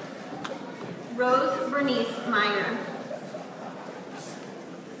 Rose Bernice Meyer,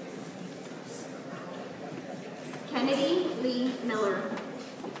 Kennedy Lee Miller,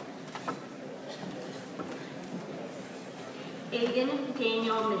 Aiden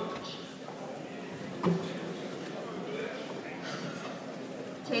Daniel Mitch,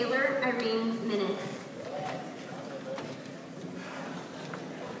 Taylor Irene Minnis,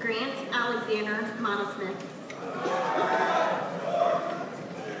 Grant Alexander Monosmith,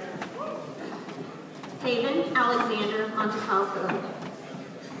 Taven Alexander Montecalco,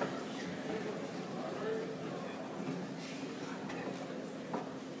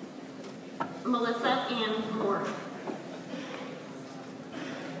 Melissa Ann Moore,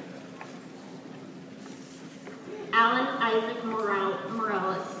 Alan Isaac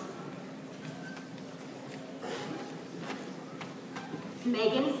Morales,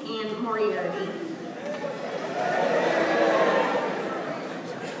 Megan Ann Moriarty,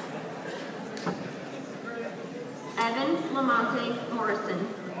 Evan Lamonte Morrison,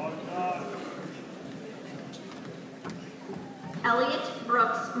 Elliot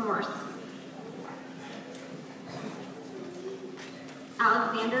Brooks Morse,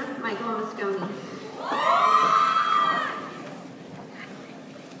 Alexander Michael Moscone,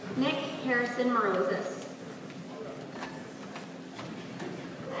 Nick Harrison Morozis,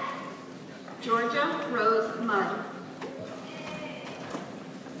 Georgia Rose Mudd,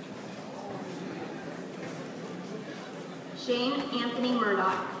 Shane Anthony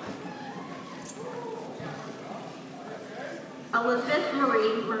Murdoch, Elizabeth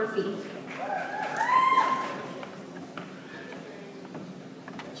Marie Murphy,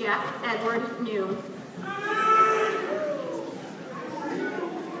 Jack Edward New,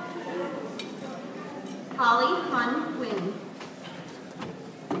 Holly Hun Wynn,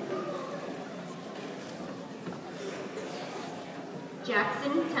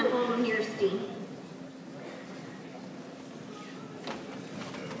 Jackson Temple Niersty,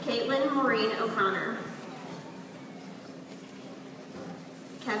 Caitlin Maureen O'Connor,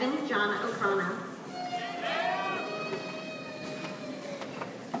 Kevin John O'Connor,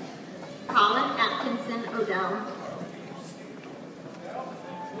 Colin Atkinson Odell,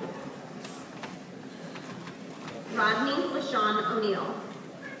 Rodney LaShawn O'Neill.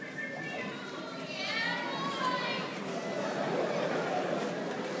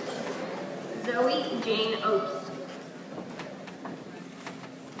 Zoe Jane Obst.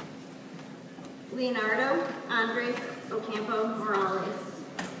 Leonardo Andres Ocampo Morales.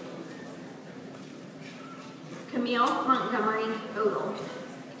 Camille Montgomery Odell.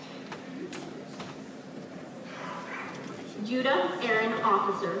 Judah Aaron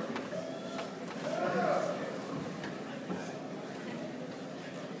Officer.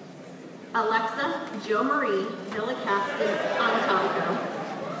 Alexa Jo Marie Villacastin Antonico.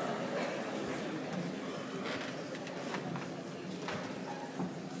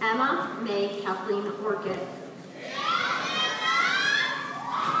 Emma May Kathleen Orchid.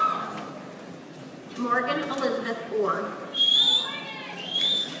 Morgan Elizabeth Orr.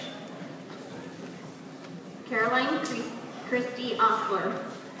 Caroline Christy Osler.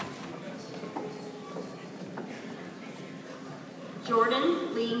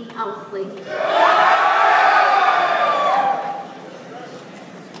 Jordan Lee Elsley.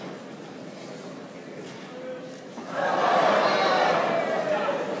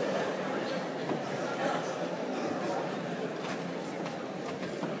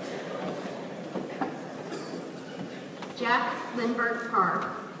 Jack Lindbergh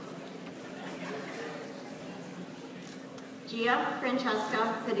Carr. Gia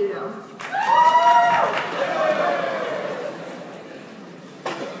Francesca Caduto.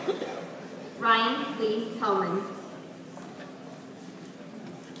 Ryan Lee Hellman.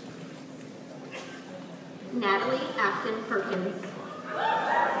 Natalie Acton Perkins.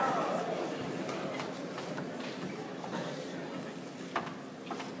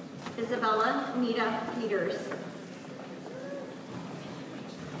 Isabella Nita Peters.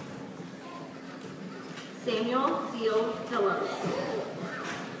 Samuel Deal Phillips.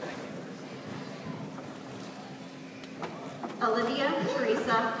 Olivia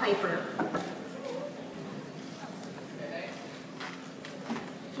Teresa Piper.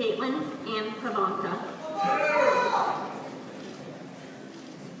 Caitlin Ann Pavanka.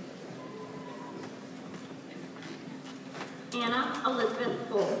 Anna Elizabeth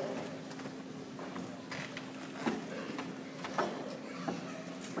Bull.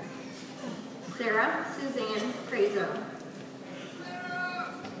 Sarah Suzanne Crazo.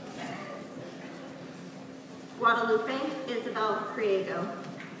 Guadalupe Isabel Priego.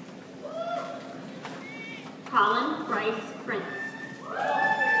 Colin Bryce Prince.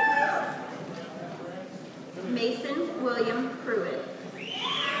 Mason William Pruitt.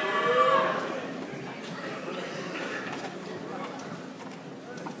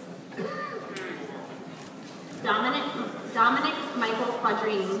 Dominic Michael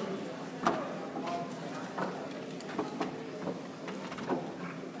Quadrini.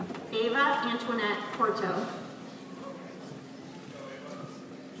 Ava Antoinette Porto.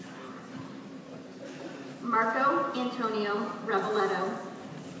 Marco Antonio Revoletto.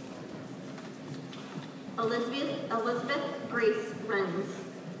 Elizabeth Grace Renz.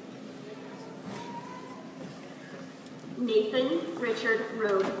 Nathan Richard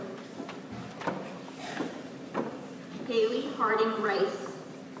Rode. Haley Harding Rice.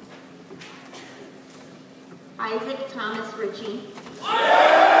 Isaac Thomas Ritchie.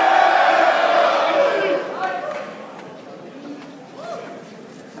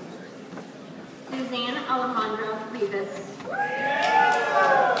 Suzanne Alejandra Rivas.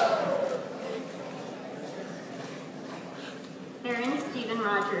 Aaron Stephen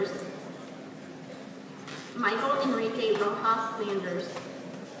Rogers. Michael Enrique Rojas Landers.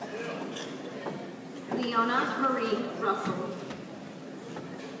 Leona Marie Russell.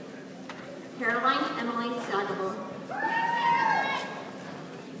 Caroline Emily Sagable.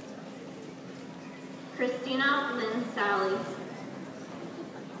 Christina Lynn Sally.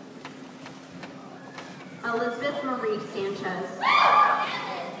 Elizabeth Marie Sanchez.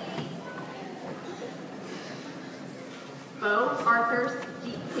 Bo Arthur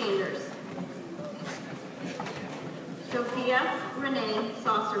Sanders. Sophia Renee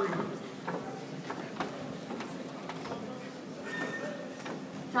Saucerman.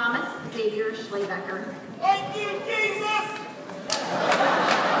 Thomas Xavier Schlebecker. Thank you, Jesus!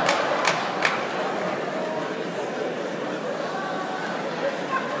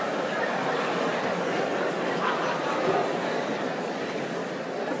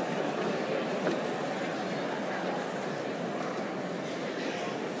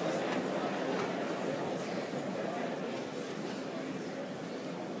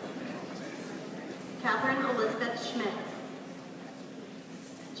 Catherine Elizabeth Schmidt.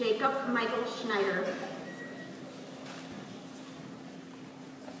 Jacob Michael Schneider.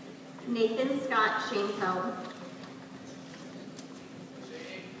 Nathan Scott Shanefeld.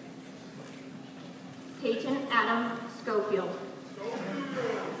 Adam Schofield.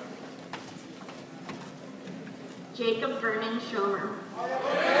 Jacob Vernon Schomer.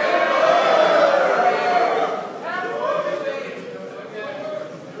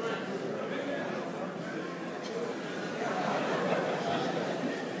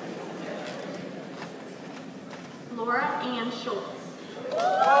 Laura Ann Schultz.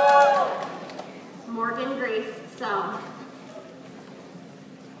 Morgan Grace Sell.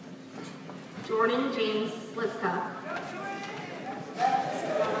 Jordan James Slipka.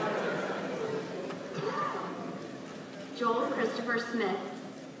 Joel Christopher Smith.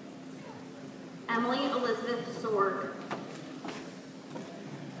 Emily Elizabeth Sorg.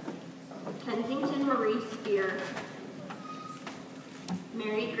 Kensington Marie Spear.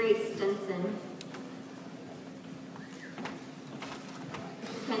 Mary Grace Stinson.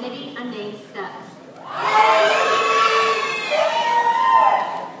 Kennedy Anae Stepp.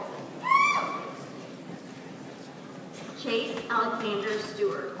 Chase Alexander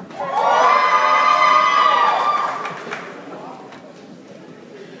Stewart.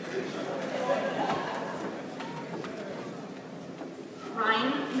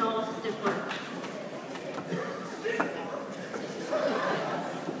 Ryan Noel Stifler.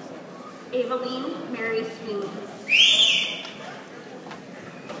 Eveline Mary Sweeney.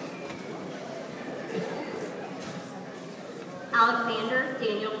 Alexander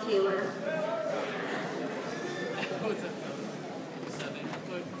Daniel Taylor.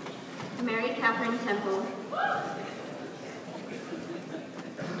 Mary Catherine Temple.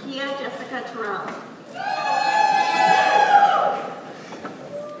 Kia Jessica Terrell.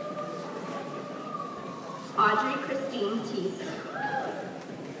 Audrey Christine Teese.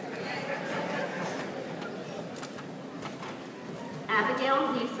 Abigail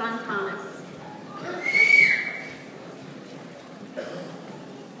Nissan Thomas.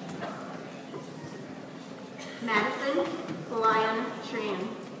 Madison Lion Tran.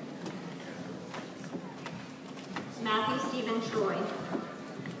 Matthew Stephen Troy.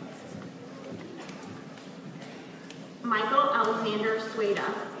 Michael Alexander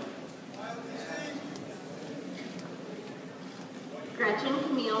Sueda. Gretchen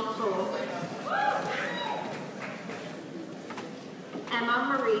Camille Toll.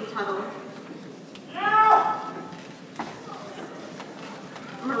 Emma Marie Tuttle.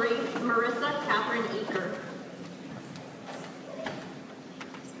 Marissa Catherine Eaker.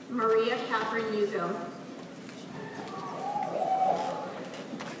 Maria Catherine Hugo.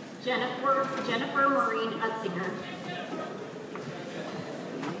 Jennifer Maureen Utzinger.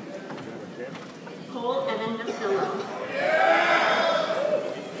 Cole Evan Vasillo.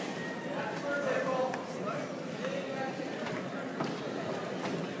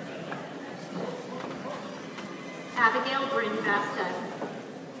 Abigail Bryn Vasted.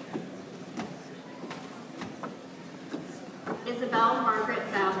 Isabel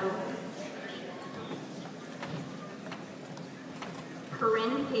Margaret Babel.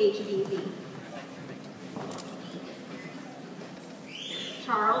 Corinne Page Veazey.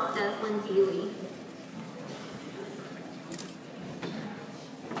 Charles Deslin Bealey.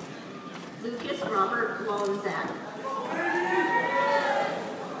 Lucas Robert Wallensack.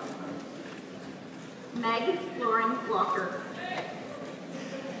 Meg Lauren Walker.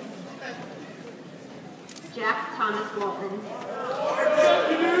 Jack Thomas Walton.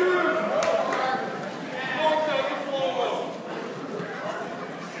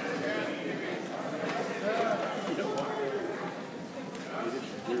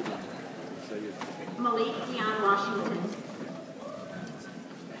 Malik Dion Washington.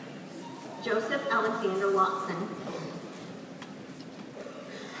 Joseph Alexander Watson.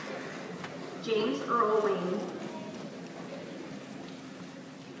 James Earl Wayne.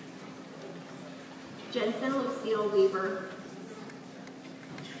 Jensen Lucille Weaver.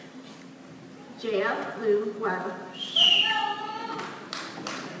 Jaya Lou Webb.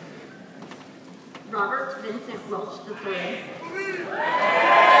 Robert Vincent Welch III.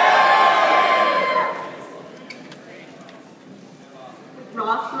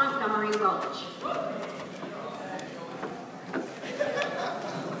 Ross Montgomery Welch.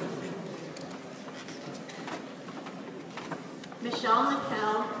 Michelle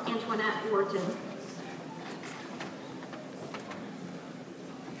McKell Antoinette Wharton.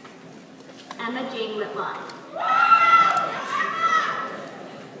 Emma Jane Whitlock.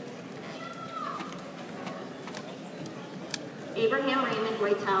 Abraham Raymond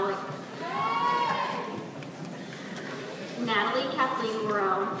Wojtalik. Natalie Kathleen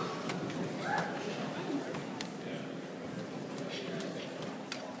Morrell.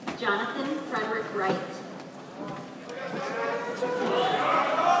 Jonathan Frederick Wright.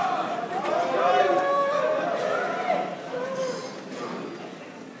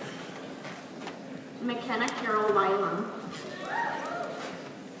 McKenna Carol Wylam.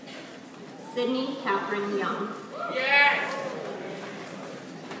 Sydney Catherine Young. Yes!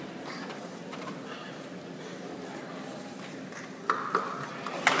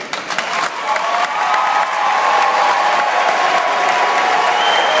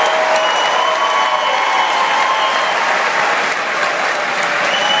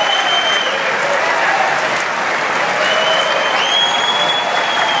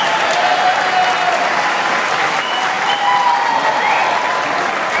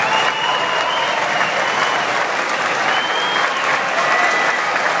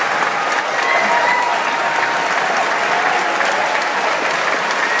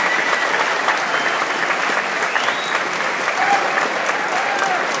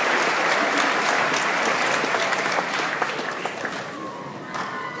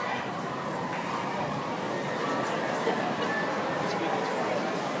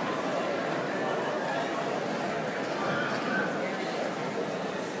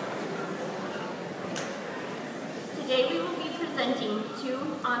 Today we will be presenting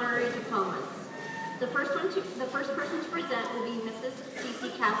 2 honorary diplomas. The first person to present will be Mrs.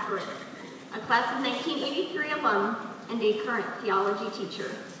 Cece Casper, a class of 1983 alum and a current theology teacher.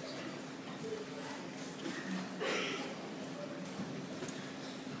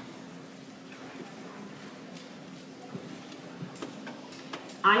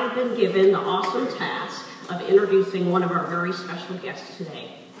 I have been given the awesome task of introducing one of our very special guests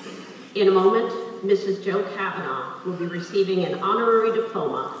today. In a moment, Mrs. Jo Kavanaugh will be receiving an honorary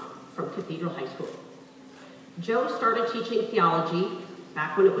diploma from Cathedral High School. Jo started teaching theology,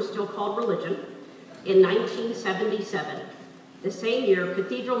 back when it was still called religion, in 1977. The same year,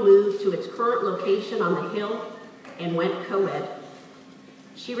 Cathedral moved to its current location on the Hill and went co-ed.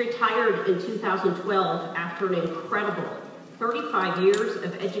 She retired in 2012 after an incredible 35 years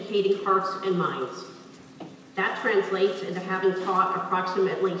of educating hearts and minds. That translates into having taught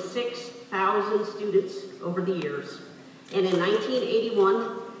approximately 6,000 students over the years. And in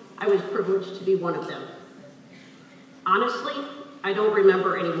 1981, I was privileged to be one of them. Honestly, I don't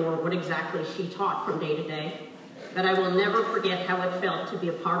remember anymore what exactly she taught from day to day, but I will never forget how it felt to be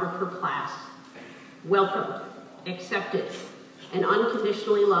a part of her class. Welcomed, accepted, and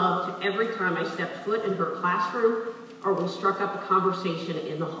unconditionally loved every time I stepped foot in her classroom or we struck up a conversation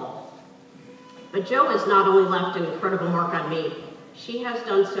in the hall. But Jo has not only left an incredible mark on me, she has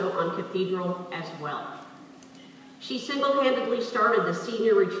done so on Cathedral as well. She single-handedly started the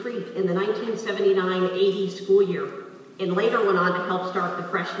senior retreat in the 1979-80 school year, and later went on to help start the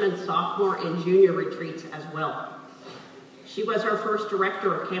freshman, sophomore, and junior retreats as well. She was our first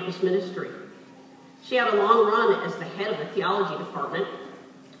director of campus ministry. She had a long run as the head of the theology department.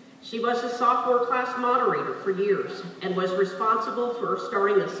 She was a sophomore class moderator for years and was responsible for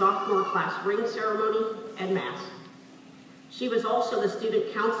starting the sophomore class ring ceremony and mass. She was also the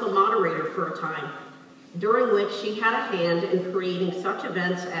student council moderator for a time, during which she had a hand in creating such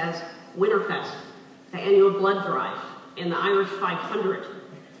events as Winterfest, the annual blood drive, and the Irish 500.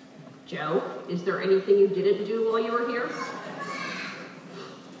 Jo, is there anything you didn't do while you were here?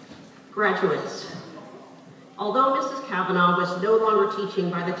 Graduates. Although Mrs. Kavanaugh was no longer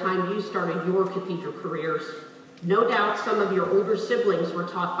teaching by the time you started your Cathedral careers, no doubt some of your older siblings were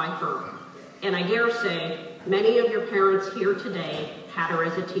taught by her. And I dare say, many of your parents here today had her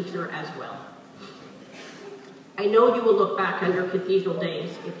as a teacher as well. I know you will look back on your Cathedral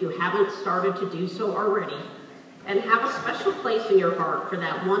days, if you haven't started to do so already, and have a special place in your heart for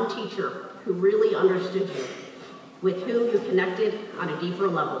that one teacher who really understood you, with whom you connected on a deeper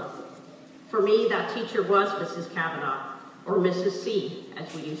level. For me, that teacher was Mrs. Kavanaugh, or Mrs. C,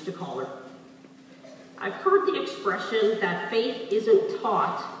 as we used to call her. I've heard the expression that faith isn't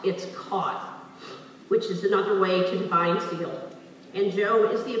taught, it's caught, which is another way to define zeal. And Jo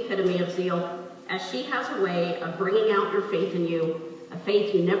is the epitome of zeal, as she has a way of bringing out your faith in you, a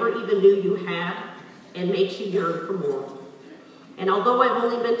faith you never even knew you had, and makes you yearn for more. And although I've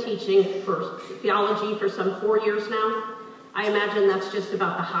only been teaching for theology for some 4 years now, I imagine that's just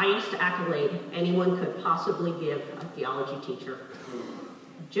about the highest accolade anyone could possibly give a theology teacher.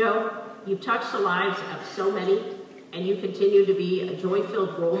 Jo, you've touched the lives of so many, and you continue to be a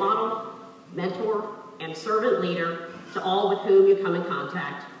joy-filled role model, mentor, and servant leader to all with whom you come in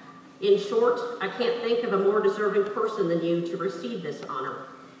contact. In short, I can't think of a more deserving person than you to receive this honor,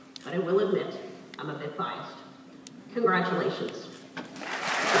 but I will admit, I'm a bit biased. Congratulations.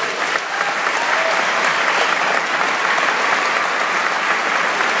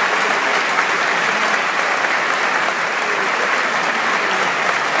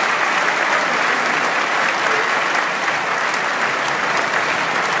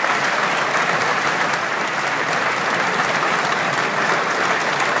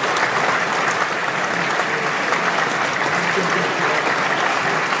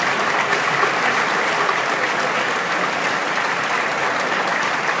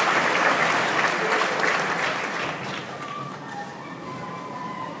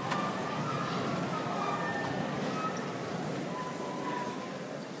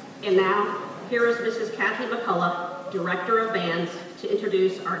 And now, here is Mrs. Kathy McCullough, Director of Bands, to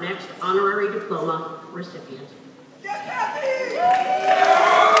introduce our next honorary diploma recipient.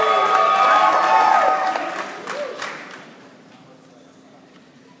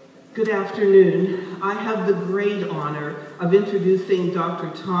 Good afternoon. I have the great honor of introducing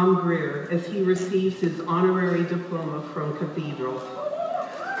Dr. Tom Greer as he receives his honorary diploma from Cathedral.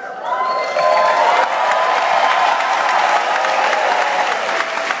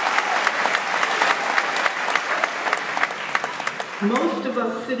 Most of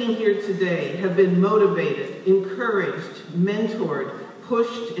us sitting here today have been motivated, encouraged, mentored,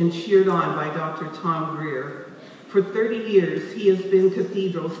 pushed, and cheered on by Dr. Tom Greer. For 30 years, he has been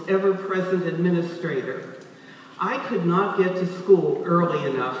Cathedral's ever-present administrator. I could not get to school early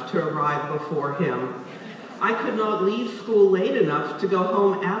enough to arrive before him. I could not leave school late enough to go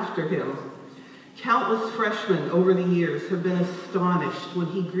home after him. Countless freshmen over the years have been astonished when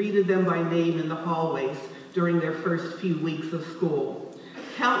he greeted them by name in the hallways during their first few weeks of school.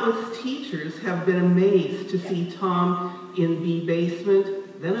 Countless teachers have been amazed to see Tom in B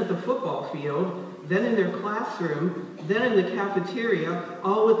basement, then at the football field, then in their classroom, then in the cafeteria,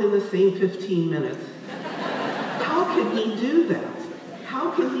 all within the same 15 minutes. How can he do that?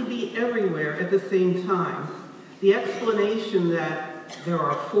 How can he be everywhere at the same time? The explanation that there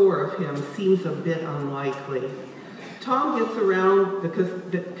are 4 of him seems a bit unlikely. Tom gets around the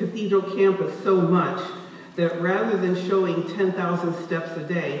Cathedral campus so much that rather than showing 10,000 steps a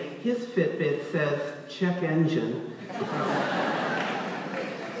day, his Fitbit says, check engine.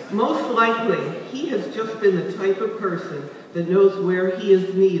 Most likely, he has just been the type of person that knows where he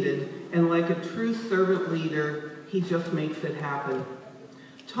is needed, and like a true servant leader, he just makes it happen.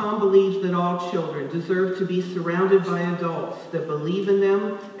 Tom believes that all children deserve to be surrounded by adults that believe in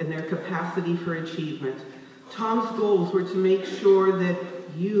them and their capacity for achievement. Tom's goals were to make sure that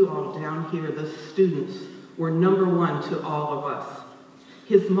you all down here, the students, were number 1 to all of us.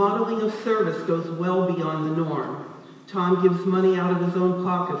 His modeling of service goes well beyond the norm. Tom gives money out of his own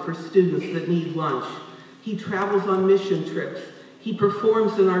pocket for students that need lunch. He travels on mission trips. He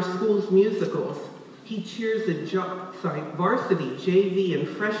performs in our school's musicals. He cheers at varsity, JV, and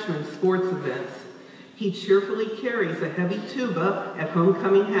freshman sports events. He cheerfully carries a heavy tuba at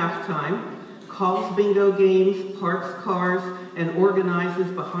homecoming halftime, calls bingo games, parks cars, and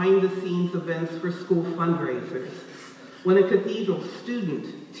organizes behind-the-scenes events for school fundraisers. When a Cathedral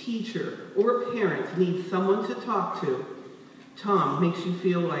student, teacher, or parent needs someone to talk to, Tom makes you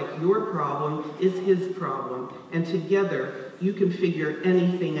feel like your problem is his problem, and together you can figure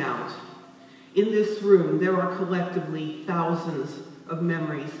anything out. In this room, there are collectively thousands of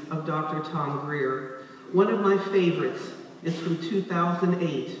memories of Dr. Tom Greer. One of my favorites is from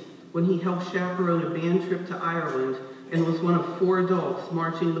 2008, when he helped chaperone a band trip to Ireland and was one of 4 adults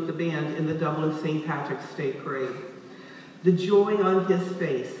marching with the band in the Dublin St. Patrick's Day Parade. The joy on his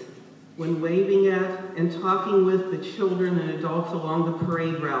face when waving at and talking with the children and adults along the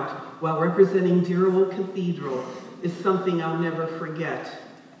parade route while representing dear old Cathedral is something I'll never forget.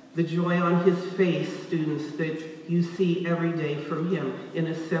 The joy on his face, students, that you see every day from him in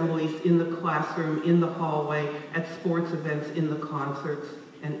assemblies, in the classroom, in the hallway, at sports events, in the concerts,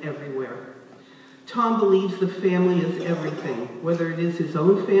 and everywhere. Tom believes the family is everything, whether it is his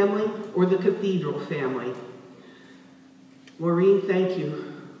own family or the Cathedral family. Maureen, thank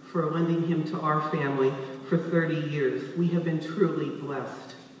you for lending him to our family for 30 years. We have been truly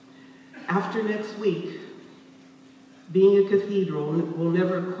blessed. After next week, being a Cathedral will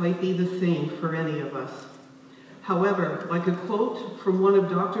never quite be the same for any of us. However, like a quote from one of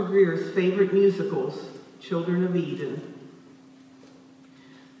Dr. Greer's favorite musicals, Children of Eden,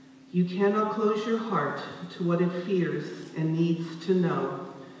 you cannot close your heart to what it fears and needs to know,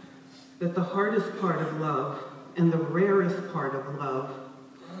 that the hardest part of love and the rarest part of love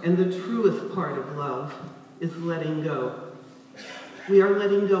and the truest part of love is letting go. We are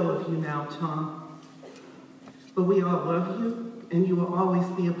letting go of you now, Tom. But we all love you, and you will always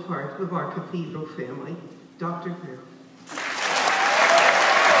be a part of our Cathedral family. Dr. Greer.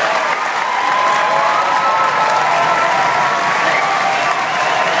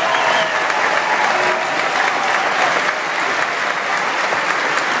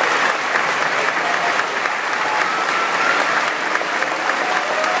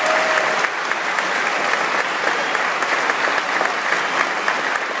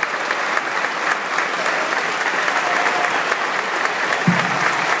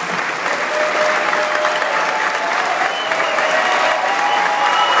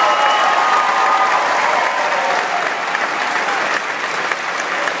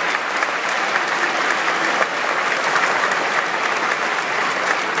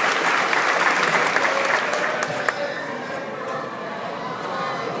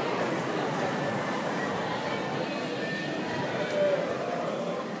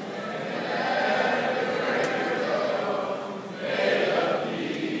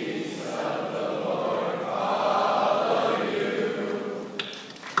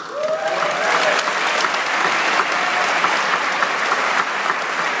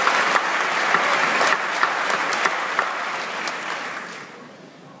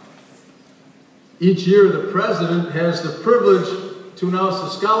 Each year, the president has the privilege to announce the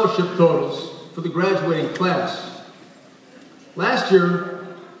scholarship totals for the graduating class. Last year,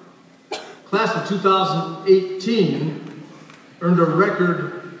 class of 2018 earned a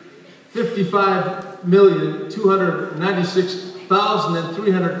record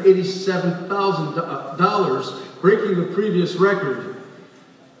 $55,296,387, breaking the previous record.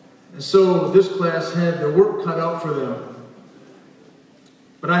 And so this class had their work cut out for them.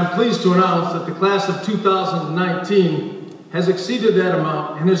 But I'm pleased to announce that the class of 2019 has exceeded that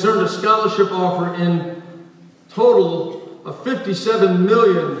amount and has earned a scholarship offer in total of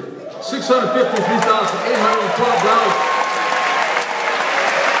 $57,653,812.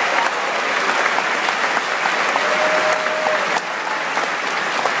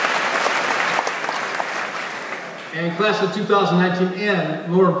 And class of 2019,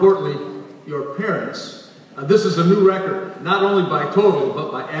 and more importantly, your parents. This is a new record, not only by total,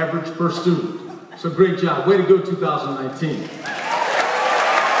 but by average per student. So great job. Way to go, 2019.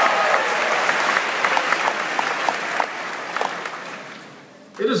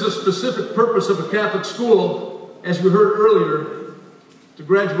 It is a specific purpose of a Catholic school, as we heard earlier, to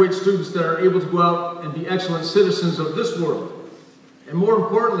graduate students that are able to go out and be excellent citizens of this world. And more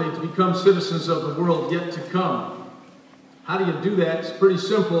importantly, to become citizens of the world yet to come. How do you do that? It's pretty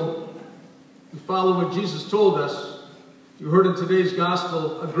simple. You follow what Jesus told us. You heard in today's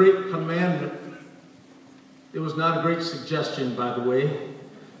gospel a great commandment. It was not a great suggestion, by the way,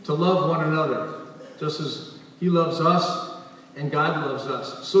 to love one another, just as he loves us and God loves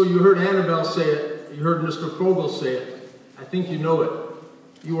us. So you heard Annabelle say it. You heard Mr. Fogel say it. I think you know it.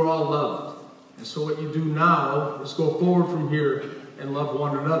 You are all loved. And so what you do now is go forward from here and love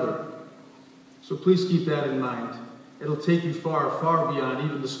one another. So please keep that in mind. It'll take you far, far beyond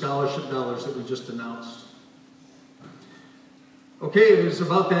even the scholarship dollars that we just announced. Okay, it is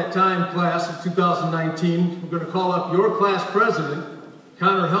about that time, class of 2019. We're going to call up your class president,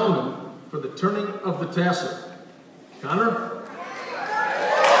 Connor Hellman, for the turning of the tassel. Connor?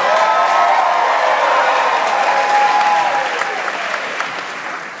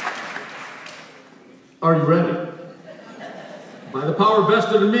 Are you ready? By the power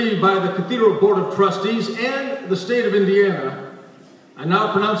vested in me by the Cathedral Board of Trustees and the state of Indiana, I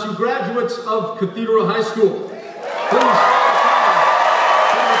now pronounce you graduates of Cathedral High School. Please.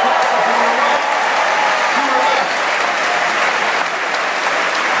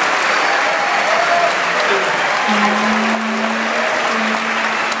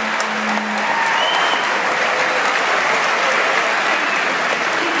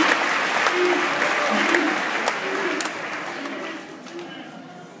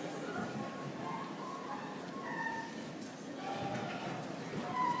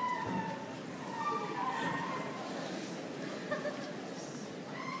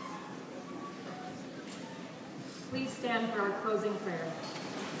 Please stand for our closing prayer.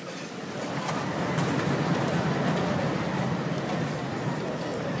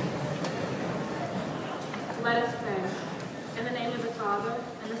 Let us pray. In the name of the Father,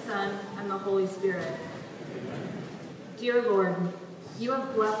 and the Son, and the Holy Spirit. Dear Lord, you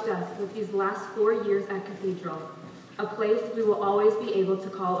have blessed us with these last 4 years at Cathedral, a place we will always be able to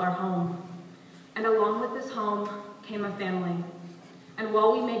call our home. And along with this home came a family. And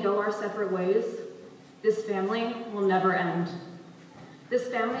while we may go our separate ways, this family will never end. This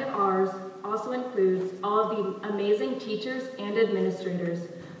family of ours also includes all of the amazing teachers and administrators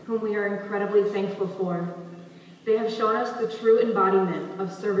whom we are incredibly thankful for. They have shown us the true embodiment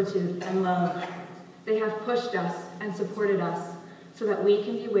of servitude and love. They have pushed us and supported us so that we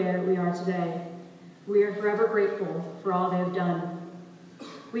can be where we are today. We are forever grateful for all they have done.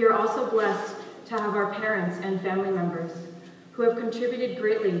 We are also blessed to have our parents and family members who have contributed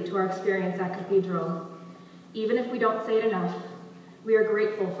greatly to our experience at Cathedral. Even if we don't say it enough, we are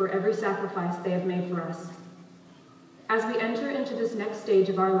grateful for every sacrifice they have made for us. As we enter into this next stage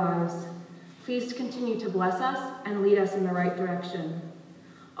of our lives, please continue to bless us and lead us in the right direction.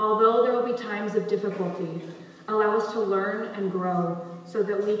 Although there will be times of difficulty, allow us to learn and grow so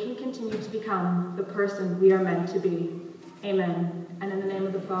that we can continue to become the person we are meant to be. Amen. And in the name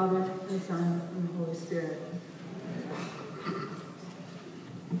of the Father, and the Son, and the Holy Spirit.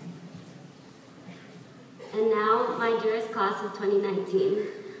 And now, my dearest class of 2019,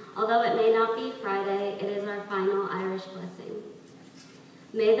 although it may not be Friday, it is our final Irish blessing.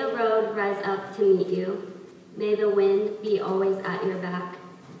 May the road rise up to meet you. May the wind be always at your back.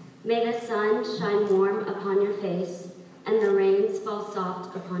 May the sun shine warm upon your face, and the rains fall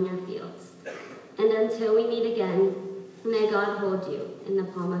soft upon your fields. And until we meet again, may God hold you in the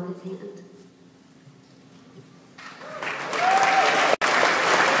palm of his hand.